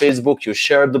 if you're on Facebook, you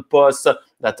share the post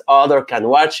that other can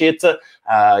watch it.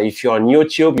 If you're on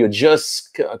YouTube, you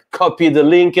just copy the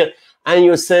link and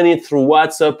you send it through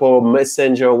WhatsApp or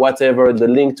Messenger, whatever, the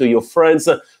link to your friends,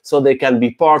 so they can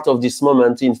be part of this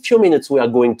moment. In a few minutes, we are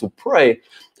going to pray.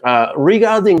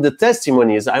 Regarding the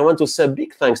testimonies, I want to say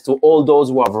big thanks to all those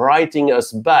who are writing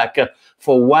us back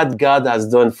for what God has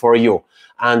done for you.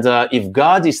 And if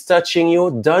God is touching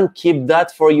you, don't keep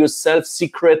that for yourself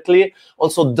secretly.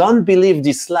 Also, don't believe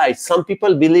this lie. Some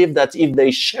people believe that if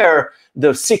they share,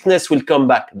 the sickness will come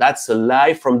back. That's a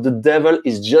lie from the devil.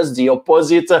 It's just the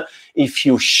opposite. If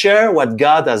you share what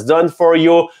God has done for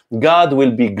you, God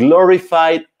will be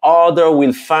glorified. Others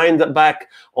will find back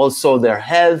also their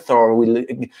health, or will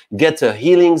get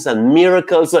healings and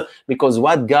miracles, because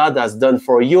what God has done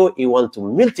for you, He wants to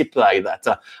multiply that.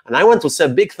 And I want to say a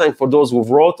big thank for those who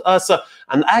wrote us.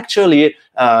 And actually,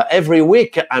 every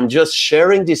week, I'm just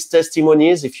sharing these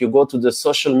testimonies. If you go to the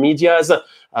social medias,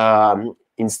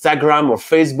 Instagram or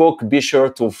Facebook, be sure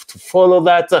to follow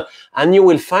that, and you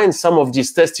will find some of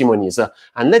these testimonies.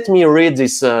 And let me read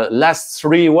this last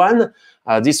one.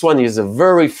 This one is a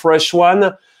very fresh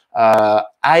one.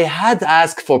 I had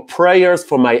asked for prayers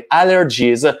for my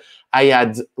allergies. I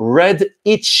had red,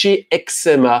 itchy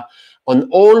eczema on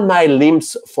all my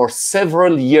limbs for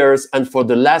several years, and for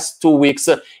the last 2 weeks,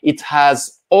 it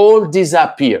has all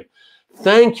disappeared.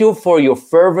 Thank you for your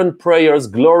fervent prayers.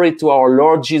 Glory to our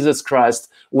Lord Jesus Christ,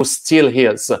 who still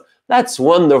heals. That's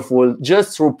wonderful.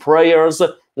 Just through prayers,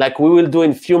 like we will do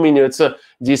in a few minutes,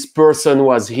 this person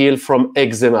was healed from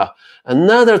eczema.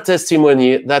 Another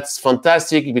testimony that's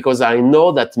fantastic, because I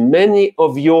know that many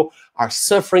of you are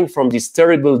suffering from this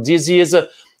terrible disease,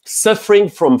 suffering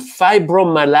from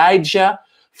fibromyalgia.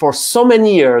 For so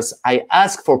many years, I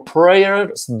asked for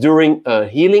prayers during a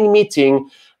healing meeting,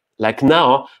 like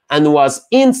now, and was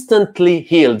instantly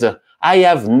healed. I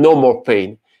have no more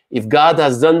pain. If God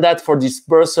has done that for this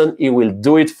person, He will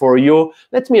do it for you.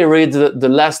 Let me read the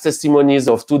last testimonies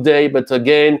of today, but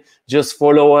again, just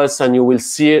follow us and you will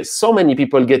see so many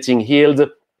people getting healed.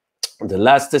 The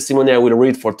last testimony I will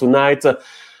read for tonight,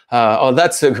 oh,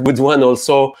 that's a good one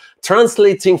also.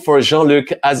 Translating for Jean-Luc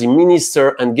as he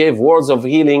ministered and gave words of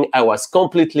healing, I was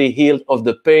completely healed of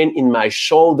the pain in my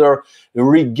shoulder,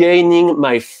 regaining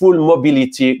my full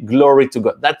mobility. Glory to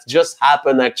God. That just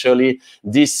happened actually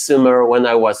this summer when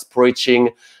I was preaching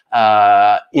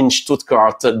in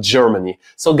Stuttgart, Germany.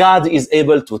 So God is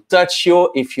able to touch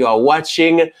you. If you are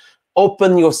watching,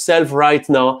 open yourself right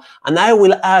now, and I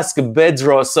will ask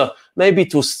Bedros maybe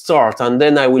to start, and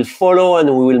then I will follow and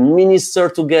we will minister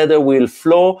together, we will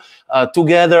flow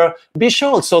together. Be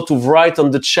sure also to write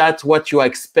on the chat what you are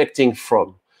expecting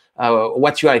from,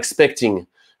 what you are expecting,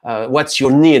 what's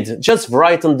your need. Just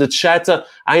write on the chat.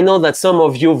 I know that some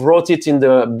of you wrote it in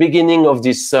the beginning of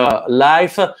this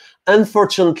live.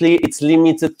 Unfortunately, it's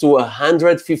limited to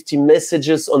 150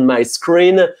 messages on my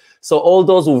screen. So all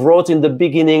those who wrote in the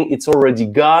beginning, it's already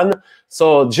gone.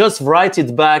 So just write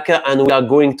it back and we are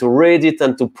going to read it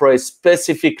and to pray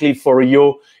specifically for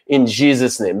you in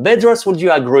Jesus' name. Bedros, would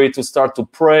you agree to start to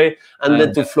pray and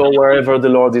let it flow wherever the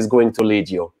Lord is going to lead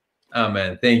you?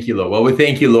 Amen. Thank you, Lord. Well, we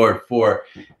thank you, Lord, for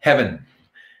heaven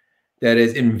that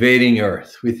is invading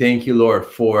earth. We thank you, Lord,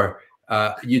 for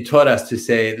you taught us to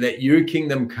say, let your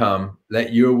kingdom come,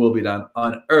 let your will be done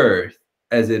on earth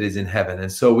as it is in heaven.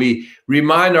 And so we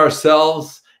remind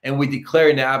ourselves and we declare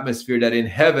in the atmosphere that in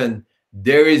heaven,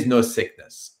 there is no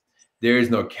sickness. There is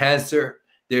no cancer.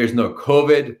 There is no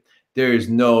COVID. There is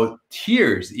no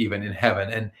tears even in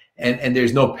heaven, and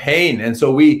there's no pain. And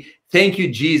so we thank you,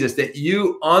 Jesus, that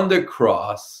you on the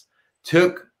cross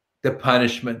took the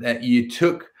punishment, that you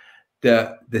took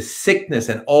the sickness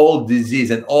and all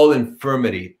disease and all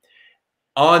infirmity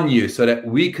on you so that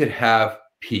we could have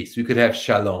peace. We could have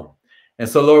shalom. And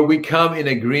so, Lord, we come in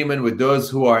agreement with those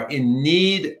who are in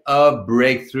need of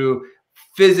breakthrough,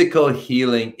 physical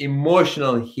healing,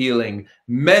 emotional healing,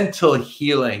 mental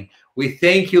healing. We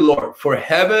thank you, Lord, for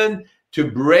heaven to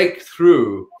break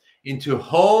through into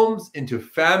homes, into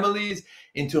families,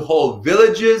 into whole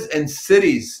villages and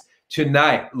cities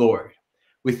tonight, Lord.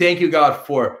 We thank you, God,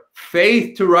 for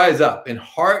faith to rise up in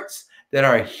hearts that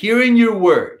are hearing your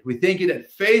word. We thank you that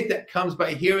faith that comes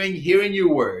by hearing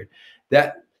your word,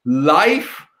 that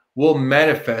life will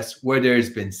manifest where there has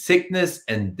been sickness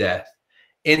and death.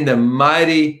 In the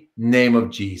mighty name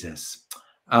of Jesus.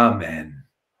 Amen.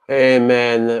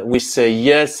 Amen. We say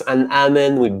yes and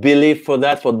amen. We believe for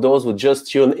that. For those who just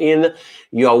tune in,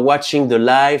 you are watching the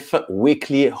live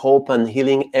weekly Hope and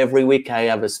Healing. Every week I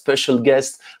have a special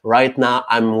guest. Right now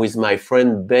I'm with my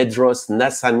friend Bedros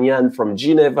Nassanian from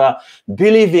Geneva,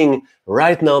 believing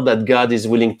right now that God is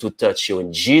willing to touch you.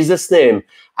 In Jesus' name,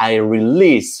 I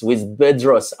release with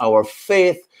Bedros our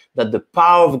faith that the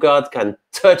power of God can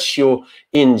touch you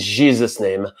in Jesus'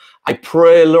 name. I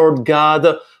pray, Lord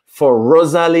God, for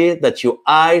Rosalie, that your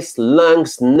eyes,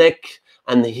 lungs, neck,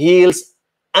 and heels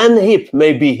and hip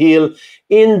may be healed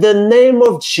in the name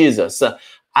of Jesus.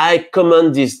 I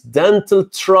command this dental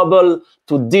trouble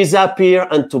to disappear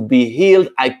and to be healed.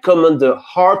 I command the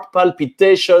heart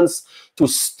palpitations to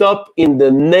stop in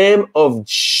the name of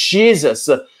Jesus.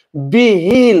 Be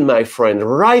healed, my friend,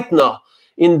 right now,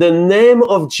 in the name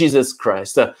of Jesus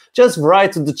Christ. Just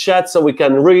write to the chat so we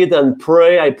can read and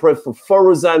pray. I pray for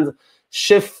Foruzan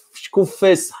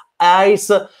Shefkufe's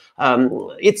eyes.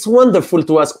 It's wonderful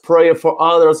to ask prayer for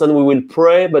others, and we will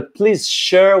pray, but please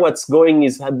share what's doing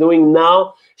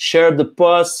now. Share the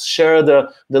post, share the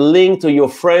link to your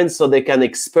friends so they can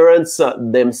experience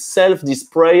themselves this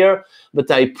prayer.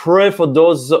 But I pray for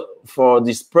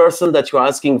this person that you're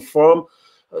asking for.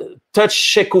 Touch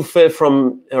Shekufe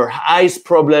from her eyes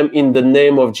problem in the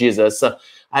name of Jesus.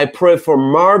 I pray for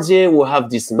Margie who have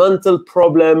this mental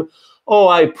problem. Oh,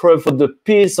 I pray for the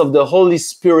peace of the Holy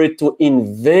Spirit to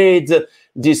invade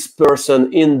this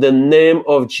person in the name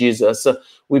of Jesus.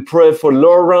 We pray for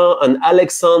Laura and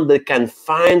Alexandre that can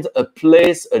find a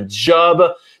place, a job,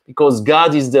 because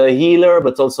God is the healer,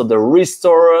 but also the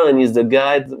restorer, and is the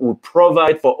God who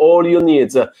provides for all your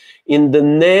needs. In the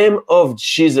name of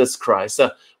Jesus Christ,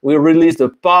 we release the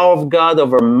power of God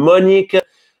over Monique.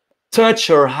 Touch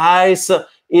her eyes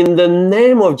in the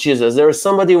name of Jesus. There is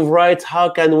somebody who writes, how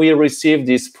can we receive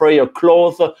this prayer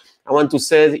cloth? I want to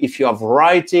say, if you have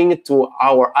writing to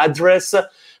our address,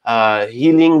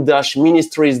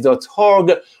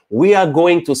 healing-ministries.org, we are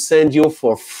going to send you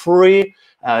for free.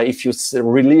 If you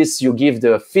you give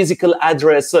the physical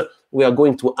address, we are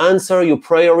going to answer your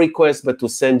prayer request, but to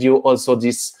send you also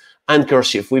this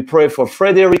handkerchief. We pray for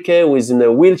Frederica, who is in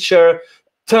a wheelchair.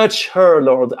 Touch her,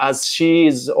 Lord, as she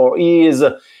is or is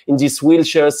in this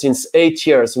wheelchair since 8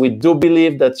 years. We do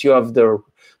believe that you have the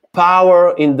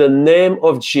power in the name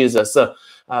of Jesus.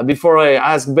 Before I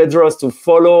ask Bedros to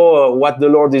follow what the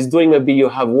Lord is doing, maybe you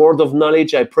have word of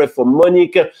knowledge. I pray for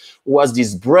Monique, who has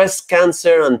this breast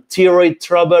cancer and thyroid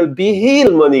trouble. Be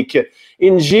healed, Monique.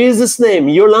 In Jesus' name.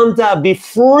 Yolanda, be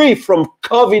free from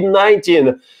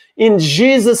COVID-19. In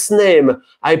Jesus' name,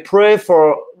 I pray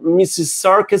for Mrs.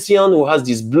 Sarkisian, who has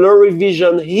this blurry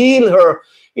vision. Heal her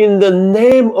in the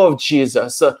name of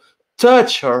Jesus.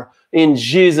 Touch her in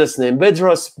Jesus' name.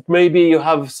 Bedros, maybe you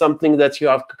have something that you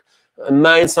have in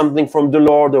mind, something from the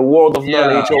Lord, a word of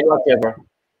knowledge or whatever.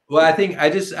 Well, I think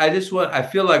I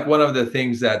feel like one of the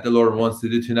things that the Lord wants to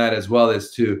do tonight as well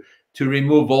is to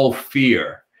remove all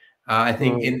fear. I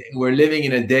think we're living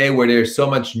in a day where there's so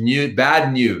much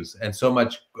bad news and so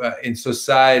much in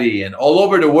society and all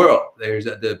over the world. There's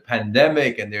the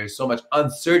pandemic and there's so much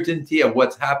uncertainty of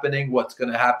what's happening, what's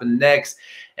going to happen next.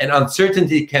 And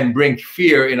uncertainty can bring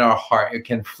fear in our heart. It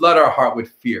can flood our heart with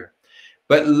fear.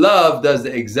 But love does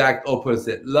the exact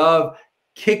opposite. Love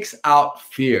kicks out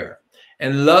fear.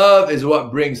 And love is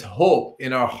what brings hope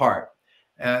in our heart.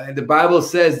 And the Bible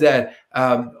says that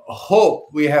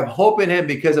we have hope in him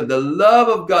because of the love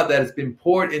of God that has been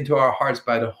poured into our hearts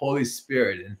by the Holy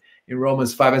Spirit in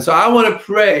Romans 5. And so I want to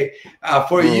pray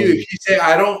for you. If you say,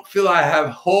 I don't feel I have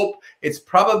hope, it's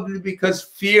probably because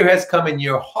fear has come in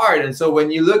your heart. And so when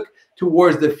you look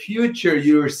towards the future,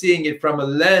 you're seeing it from a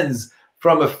lens,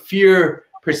 from a fear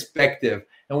perspective.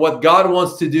 And what God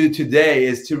wants to do today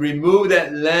is to remove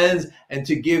that lens and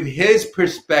to give his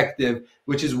perspective,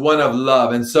 which is one of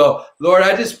love. And so, Lord,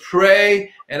 I just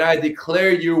pray and I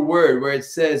declare your word where it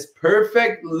says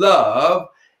perfect love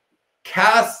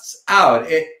casts out,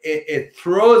 it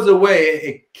throws away,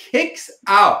 it kicks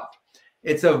out.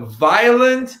 It's a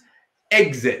violent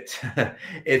exit.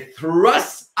 It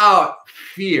thrusts out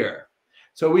fear.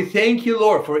 So we thank you,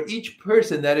 Lord, for each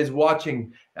person that is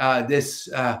watching this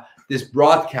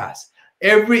broadcast.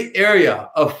 Every area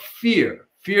of fear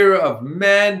of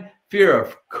man, fear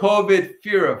of COVID,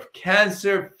 fear of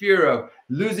cancer, fear of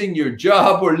losing your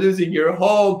job or losing your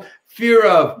home, fear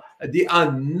of the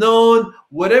unknown,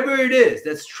 whatever it is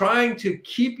that's trying to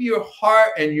keep your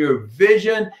heart and your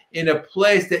vision in a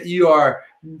place that you are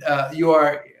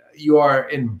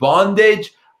in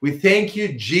bondage. We thank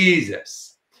you,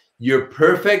 Jesus, your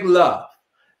perfect love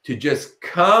to just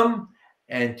come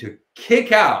and to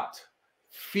kick out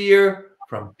fear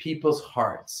from people's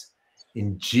hearts.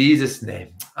 In Jesus'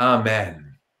 name,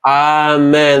 amen.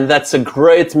 Amen. That's a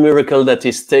great miracle that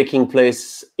is taking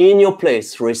place in your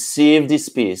place. Receive this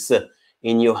peace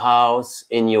in your house,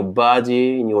 in your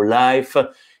body, in your life,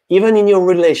 even in your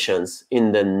relations,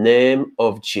 in the name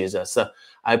of Jesus.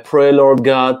 I pray, Lord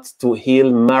God, to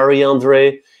heal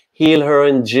Marie-Andre, Heal her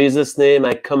in Jesus' name.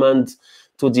 I command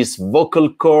to these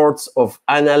vocal cords of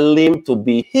Anna Lim to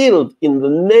be healed in the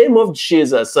name of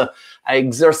Jesus. I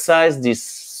exercise this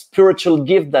spiritual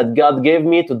gift that God gave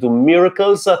me to do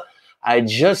miracles. I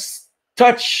just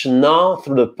touch now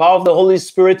through the power of the Holy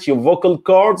Spirit your vocal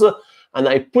cords, and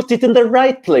I put it in the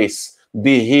right place.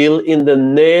 Be healed in the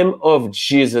name of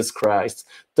Jesus Christ.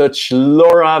 Touch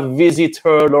Laura, visit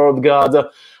her, Lord God.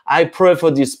 I pray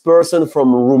for this person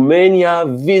from Romania.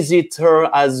 Visit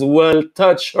her as well.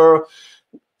 Touch her.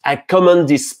 I command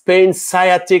this pain,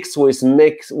 sciatics,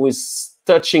 with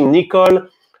touching Nicole.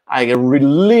 I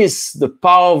release the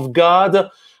power of God.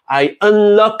 I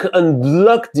unlock and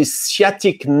block the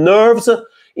sciatic nerves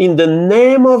in the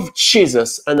name of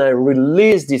Jesus. And I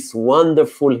release this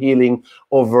wonderful healing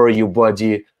over your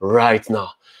body right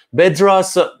now.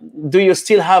 Bedros, do you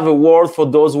still have a word for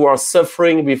those who are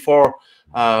suffering before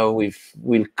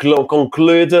we'll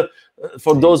conclude?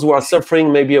 For those who are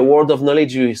suffering, maybe a word of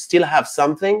knowledge, you still have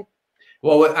something?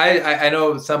 Well, I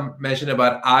know some mentioned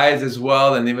about eyes as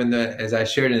well, and even as I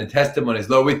shared in the testimonies,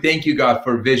 Lord, we thank you, God,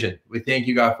 for vision. We thank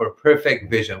you, God, for perfect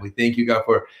vision. We thank you, God,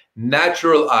 for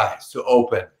natural eyes to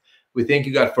open. We thank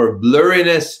you, God, for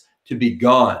blurriness to be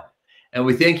gone. And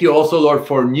we thank you also, Lord,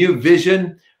 for new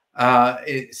vision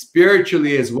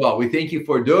spiritually as well. We thank you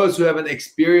for those who haven't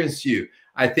experienced you.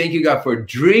 I thank you, God, for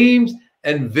dreams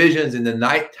and visions in the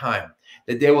nighttime,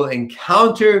 that they will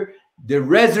encounter the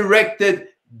resurrected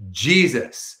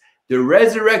Jesus, the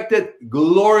resurrected,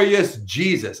 glorious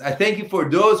Jesus. I thank you for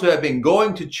those who have been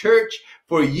going to church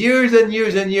for years and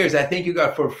years and years. I thank you,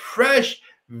 God, for fresh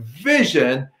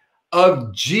vision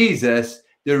of Jesus,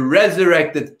 the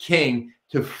resurrected King,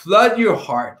 to flood your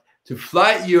heart, to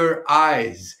flood your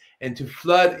eyes, and to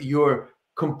flood your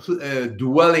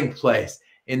dwelling place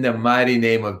in the mighty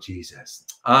name of Jesus.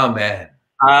 Amen.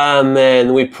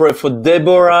 Amen. We pray for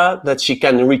Deborah that she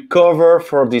can recover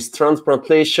for this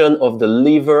transplantation of the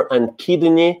liver and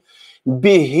kidney.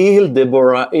 Be healed,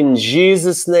 Deborah, in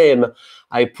Jesus' name.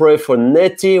 I pray for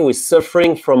Nettie, who is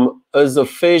suffering from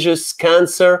esophagus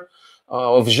cancer.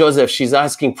 Of Joseph, she's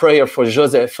asking prayer for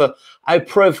Joseph. I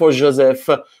pray for Joseph,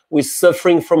 who is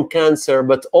suffering from cancer,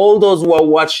 but all those who are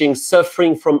watching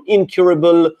suffering from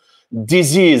incurable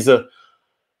disease.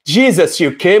 Jesus,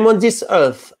 you came on this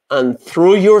earth, and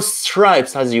through your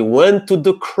stripes, as you went to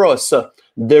the cross,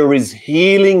 there is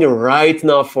healing right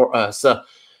now for us.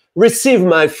 Receive,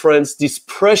 my friends, this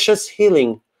precious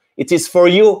healing. It is for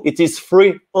you. It is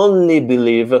free. Only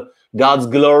believe. God's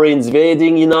glory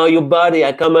invading in your body.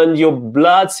 I command your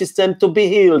blood system to be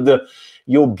healed,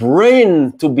 your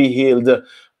brain to be healed,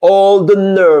 all the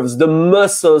nerves, the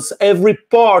muscles, every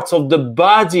part of the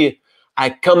body. I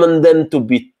command them to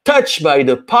be touched by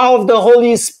the power of the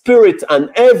Holy Spirit,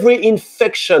 and every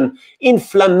infection,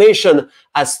 inflammation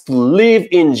has to leave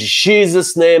in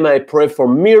Jesus' name. I pray for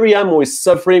Miriam, who is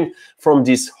suffering from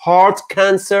this heart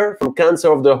cancer, from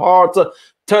cancer of the heart.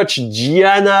 Touch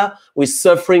Gianna, who is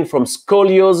suffering from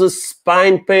scoliosis,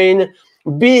 spine pain.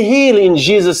 Be healed in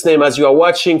Jesus' name. As you are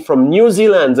watching from New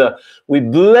Zealand, we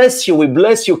bless you. We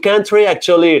bless your country.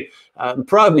 Actually,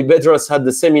 probably Bedros had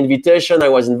the same invitation. I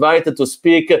was invited to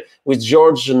speak with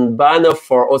George and Banner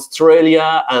for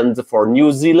Australia and for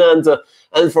New Zealand.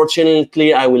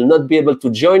 Unfortunately, I will not be able to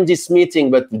join this meeting,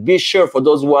 but be sure, for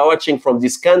those who are watching from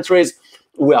these countries,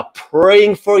 we are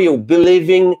praying for you,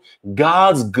 believing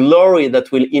God's glory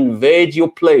that will invade your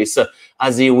place,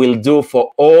 as he will do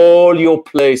for all your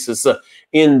places.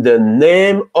 In the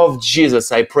name of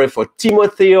Jesus, I pray for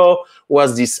Timotheo, who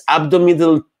has this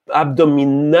abdominal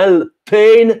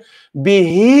pain. Be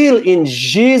healed in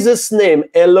Jesus' name.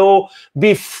 Hello,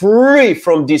 be free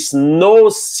from this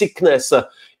nose sickness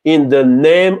in the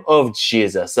name of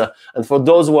Jesus. And for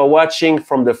those who are watching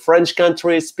from the French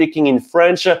country, speaking in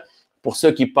French, pour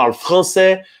ceux qui parlent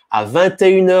français, à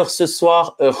 21h ce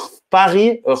soir, heure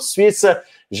Paris, heure Suisse,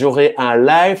 j'aurai un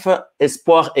live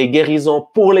Espoir et guérison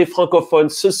pour les francophones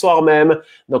ce soir même.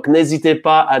 Donc, n'hésitez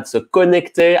pas à se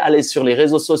connecter, allez sur les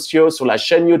réseaux sociaux, sur la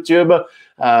chaîne YouTube,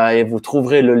 et vous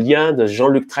trouverez le lien de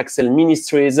Jean-Luc Trachsel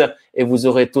Ministries et vous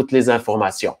aurez toutes les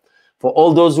informations. For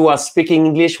all those who are speaking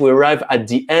English, we arrive at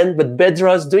the end. But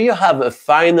Bedros, do you have a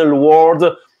final word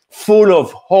full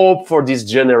of hope for this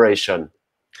generation?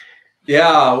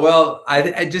 Yeah, well,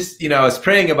 I just, I was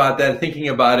praying about that, thinking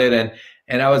about it,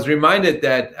 and I was reminded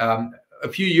that a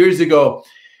few years ago,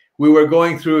 we were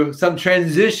going through some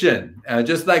transition,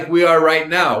 just like we are right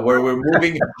now, where we're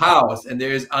moving house and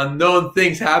there's unknown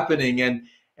things happening. And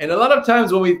a lot of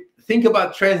times when we think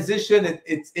about transition,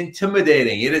 it's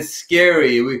intimidating. It is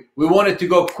scary. We want it to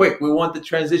go quick. We want the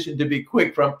transition to be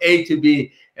quick from A to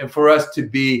B, and for us to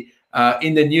be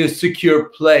in the new secure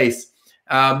place.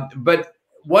 But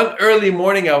one early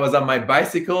morning, I was on my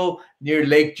bicycle near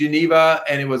Lake Geneva,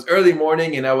 and it was early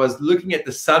morning, and I was looking at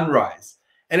the sunrise.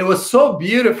 And it was so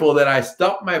beautiful that I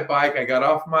stopped my bike. I got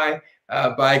off my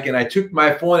bike, and I took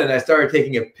my phone, and I started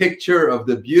taking a picture of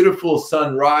the beautiful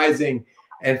sun rising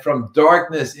and from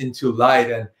darkness into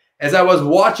light. And as I was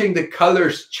watching the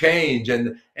colors change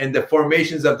and the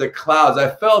formations of the clouds, I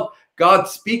felt God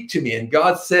speak to me, and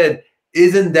God said,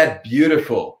 "Isn't that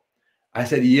beautiful?" I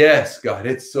said, "Yes, God,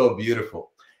 it's so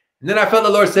beautiful." And then I felt the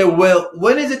Lord say, "Well,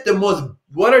 what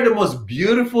are the most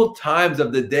beautiful times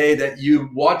of the day that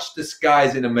you watch the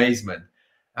skies in amazement?"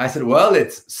 I said, "Well,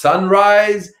 it's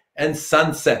sunrise and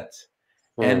sunset."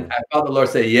 And I felt the Lord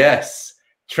say, "Yes,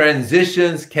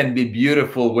 transitions can be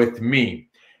beautiful with me."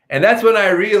 And that's when I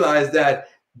realized that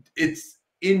it's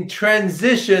in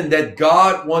transition that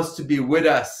God wants to be with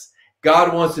us.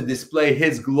 God wants to display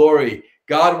his glory.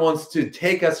 God wants to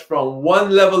take us from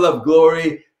one level of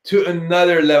glory to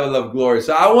another level of glory.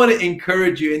 So I want to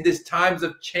encourage you in these times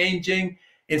of changing,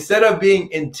 instead of being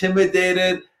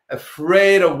intimidated,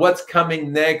 afraid of what's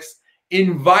coming next,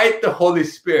 invite the Holy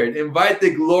Spirit, invite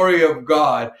the glory of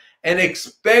God, and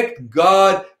expect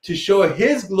God to show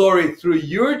his glory through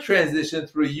your transition,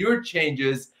 through your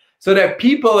changes, so that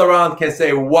people around can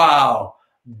say, "Wow,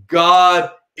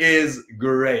 God is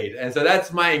great." And so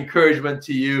that's my encouragement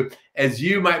to you as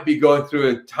you might be going through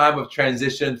a time of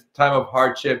transition, time of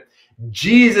hardship.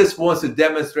 Jesus wants to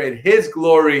demonstrate his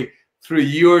glory through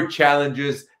your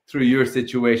challenges, through your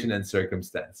situation and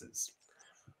circumstances.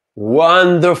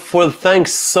 Wonderful.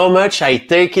 Thanks so much. I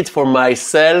take it for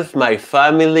myself, my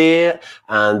family,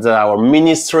 and our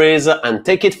ministries, and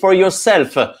take it for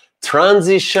yourself.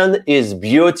 Transition is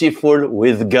beautiful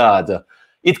with God.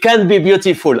 It can be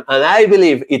beautiful, and I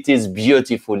believe it is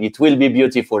beautiful. It will be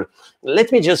beautiful.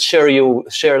 Let me just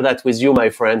share that with you, my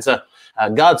friends.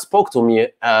 God spoke to me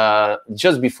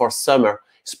just before summer,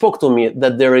 spoke to me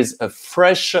that there is a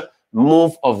fresh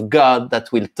move of God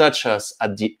that will touch us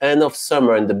at the end of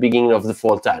summer and the beginning of the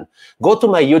fall time. Go to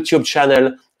my YouTube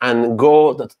channel and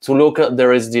go to look.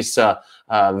 There is this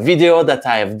video that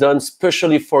I have done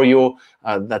specially for you,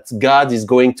 that God is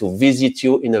going to visit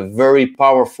you in a very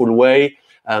powerful way.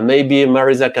 Maybe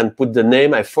Marisa can put the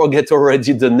name. I forget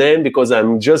already the name because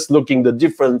I'm just looking the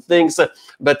different things.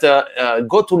 But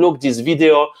go to look this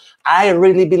video. I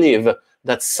really believe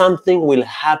that something will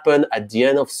happen at the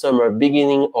end of summer,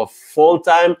 beginning of fall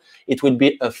time. It will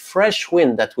be a fresh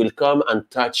wind that will come and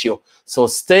touch you. So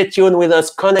stay tuned with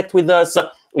us, connect with us.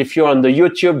 If you're on the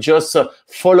YouTube, just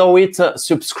follow it,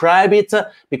 subscribe it,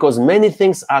 because many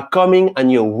things are coming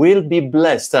and you will be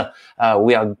blessed.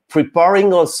 We are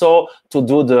preparing also to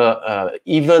do the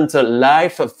event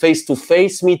live,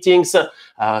 face-to-face meetings.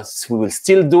 We will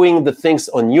still doing the things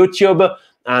on YouTube.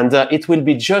 And it will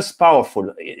be just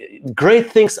powerful.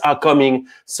 Great things are coming.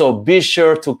 So be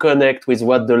sure to connect with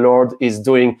what the Lord is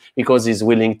doing, because he's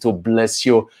willing to bless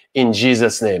you in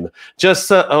Jesus' name.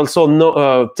 Just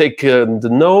also take the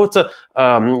note.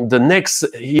 The next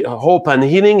Hope and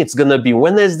Healing, it's going to be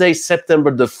Wednesday,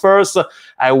 September the 1st.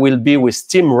 I will be with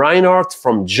Tim Reinhardt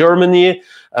from Germany.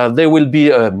 There will be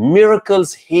a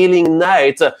Miracles Healing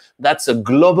Night. That's a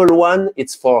global one.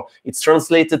 It's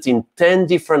translated in 10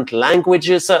 different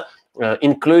languages,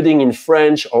 including in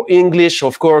French or English,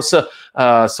 of course.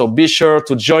 So be sure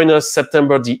to join us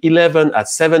September the 11th at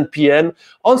 7 p.m.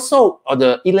 Also, on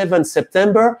the 11th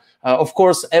September, of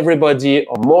course, everybody,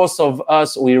 or most of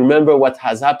us, we remember what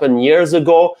has happened years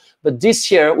ago. But this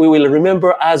year, we will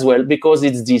remember as well, because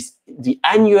it's the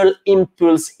annual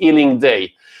Impulse Healing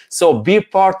Day. So be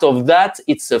part of that.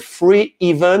 It's a free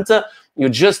event. You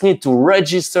just need to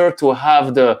register to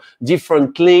have the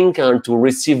different link and to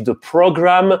receive the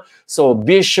program. So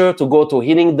be sure to go to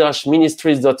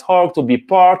healing-ministries.org to be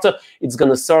part. It's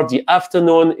going to start the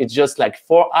afternoon. It's just like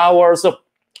 4 hours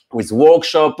with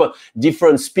workshop,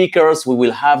 different speakers. We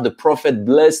will have the prophet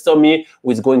Blaise Tommy,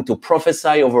 who is going to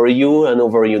prophesy over you and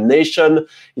over your nation.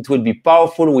 It will be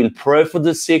powerful. We'll pray for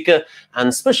the sick. And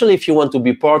especially if you want to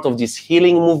be part of this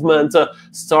healing movement,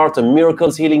 start a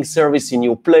miracles healing service in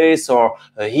your place, or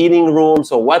healing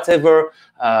rooms, or whatever,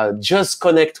 just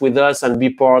connect with us and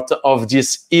be part of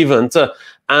this event.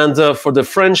 And for the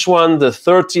French one, the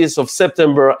 30th of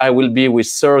September, I will be with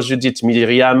Sir Judith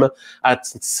Miriam at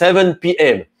 7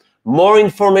 p.m. More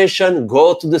information,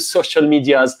 go to the social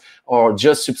medias or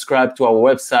just subscribe to our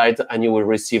website and you will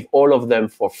receive all of them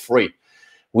for free.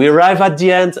 We arrive at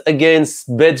the end. Again,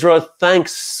 Bedros,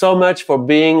 thanks so much for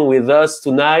being with us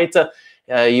tonight.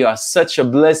 You are such a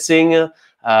blessing.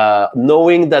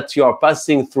 knowing that you are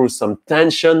passing through some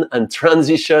tension and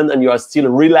transition and you are still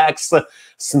relaxed,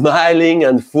 smiling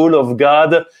and full of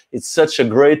God. It's such a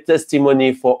great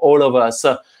testimony for all of us.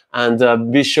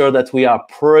 And be sure that we are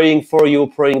praying for you,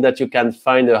 praying that you can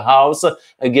find a house.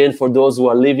 Again, for those who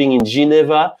are living in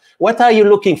Geneva, what are you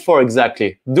looking for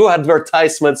exactly? Do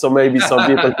advertisements so maybe some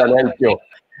people can help you.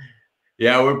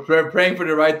 Yeah, we're praying for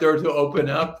the right door to open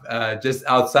up just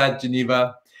outside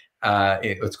Geneva.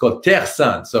 It's called Terre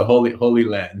Sainte, so holy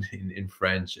land in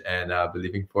French, and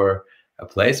believing for a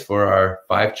place for our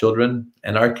 5 children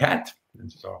and our cat.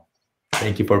 And so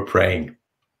thank you for praying.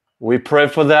 We pray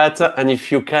for that. And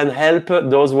if you can help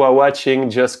those who are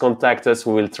watching, just contact us.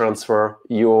 We will transfer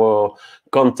your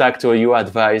contact or your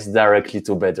advice directly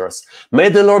to Bedros. May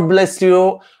the Lord bless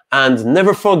you. And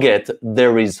never forget,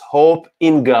 there is hope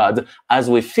in God. As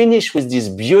we finish with this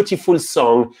beautiful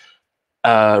song,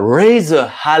 Raise a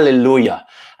Hallelujah.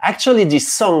 Actually,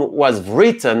 this song was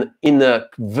written in a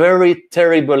very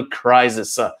terrible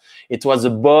crisis. It was a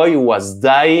boy who was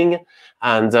dying,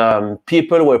 and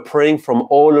people were praying from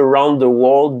all around the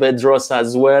world, Bedros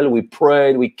as well. We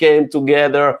prayed, we came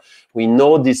together, we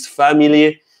know this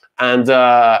family, and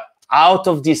out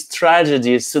of this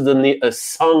tragedy, suddenly a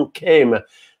song came,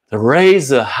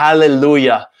 Raise a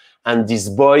Hallelujah. And this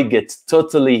boy gets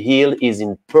totally healed. He's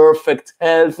in perfect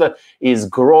health. He's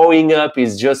growing up.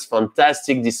 He's just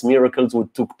fantastic. This miracle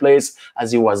took place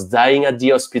as he was dying at the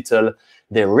hospital.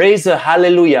 They raised a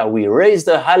hallelujah. We raised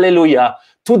a hallelujah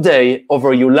today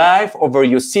over your life, over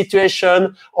your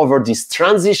situation, over this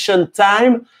transition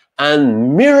time.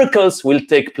 And miracles will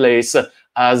take place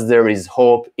as there is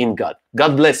hope in God.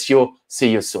 God bless you. See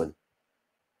you soon.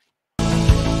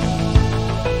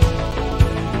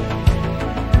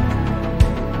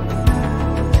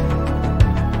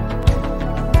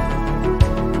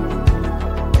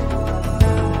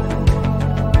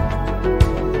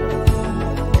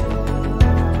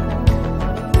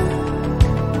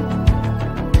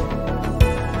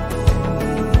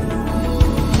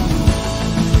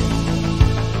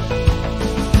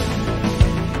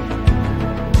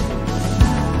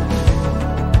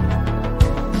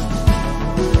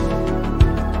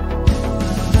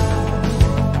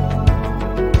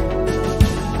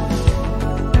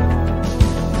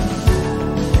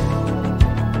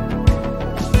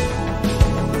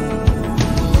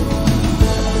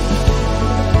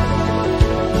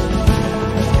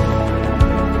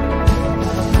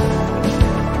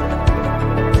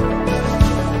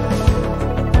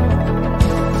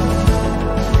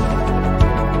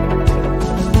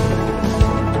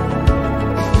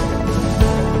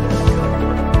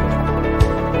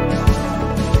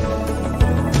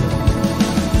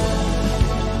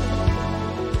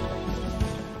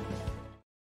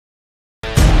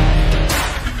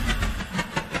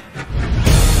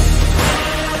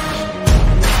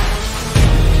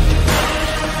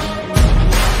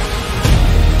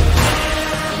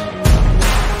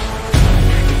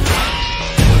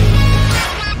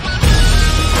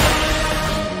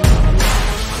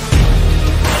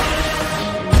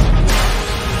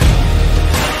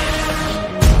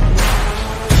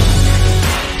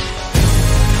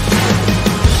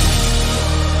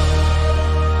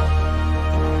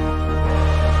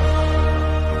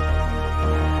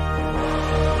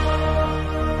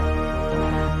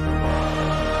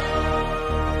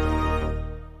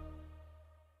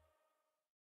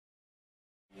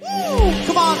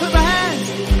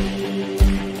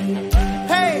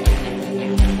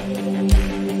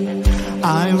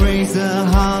 I raise a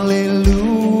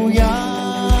hallelujah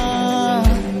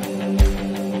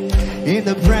in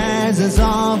the presence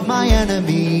of my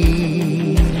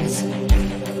enemies.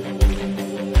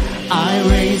 I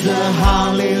raise a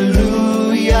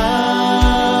hallelujah,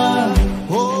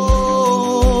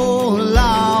 oh,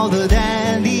 louder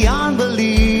than the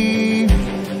unbelief.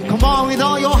 Come on with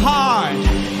all your heart.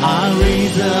 I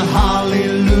raise a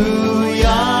hallelujah.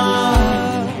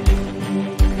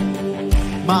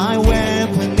 My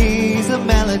weapon is a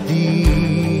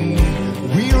melody.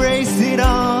 We raise it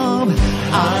up.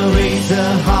 I raise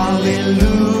a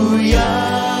hallelujah.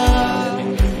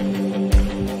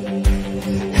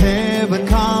 Heaven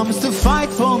comes to fight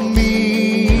for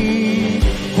me.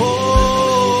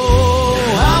 Oh,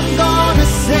 I'm gonna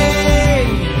say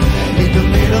in the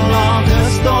middle of the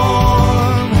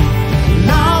storm,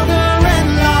 louder and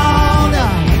louder,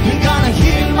 you're gonna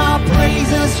hear my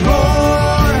praises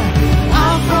roar.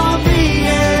 I'm from the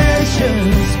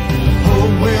ashes,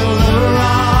 hope will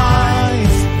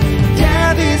arise.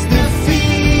 Death is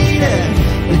defeated,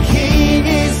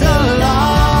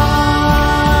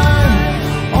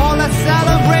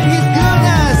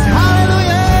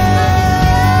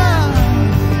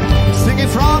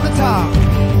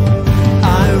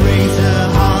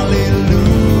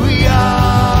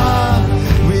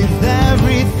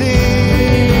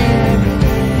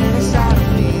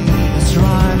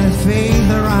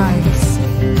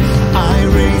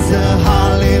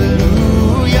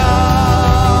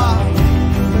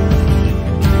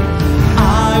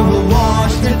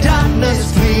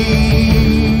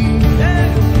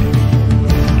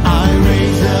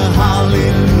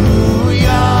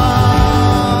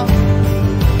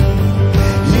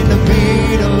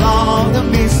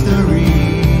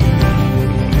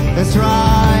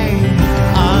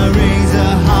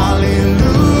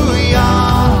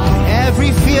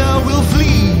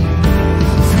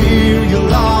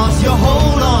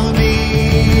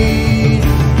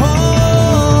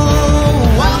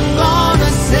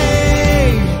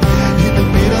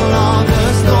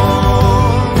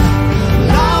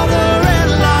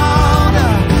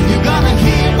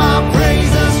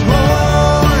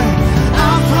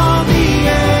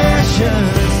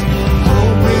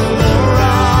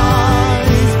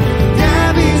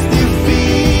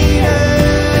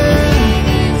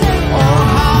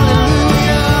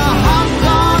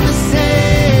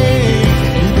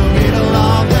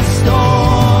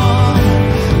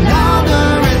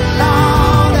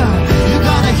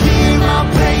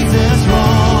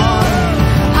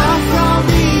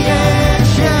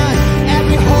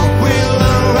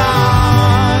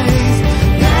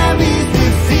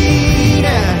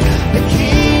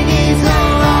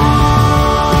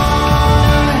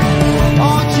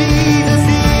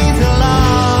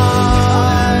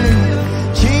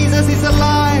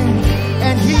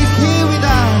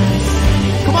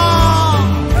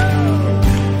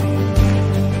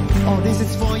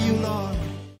 you, Lord.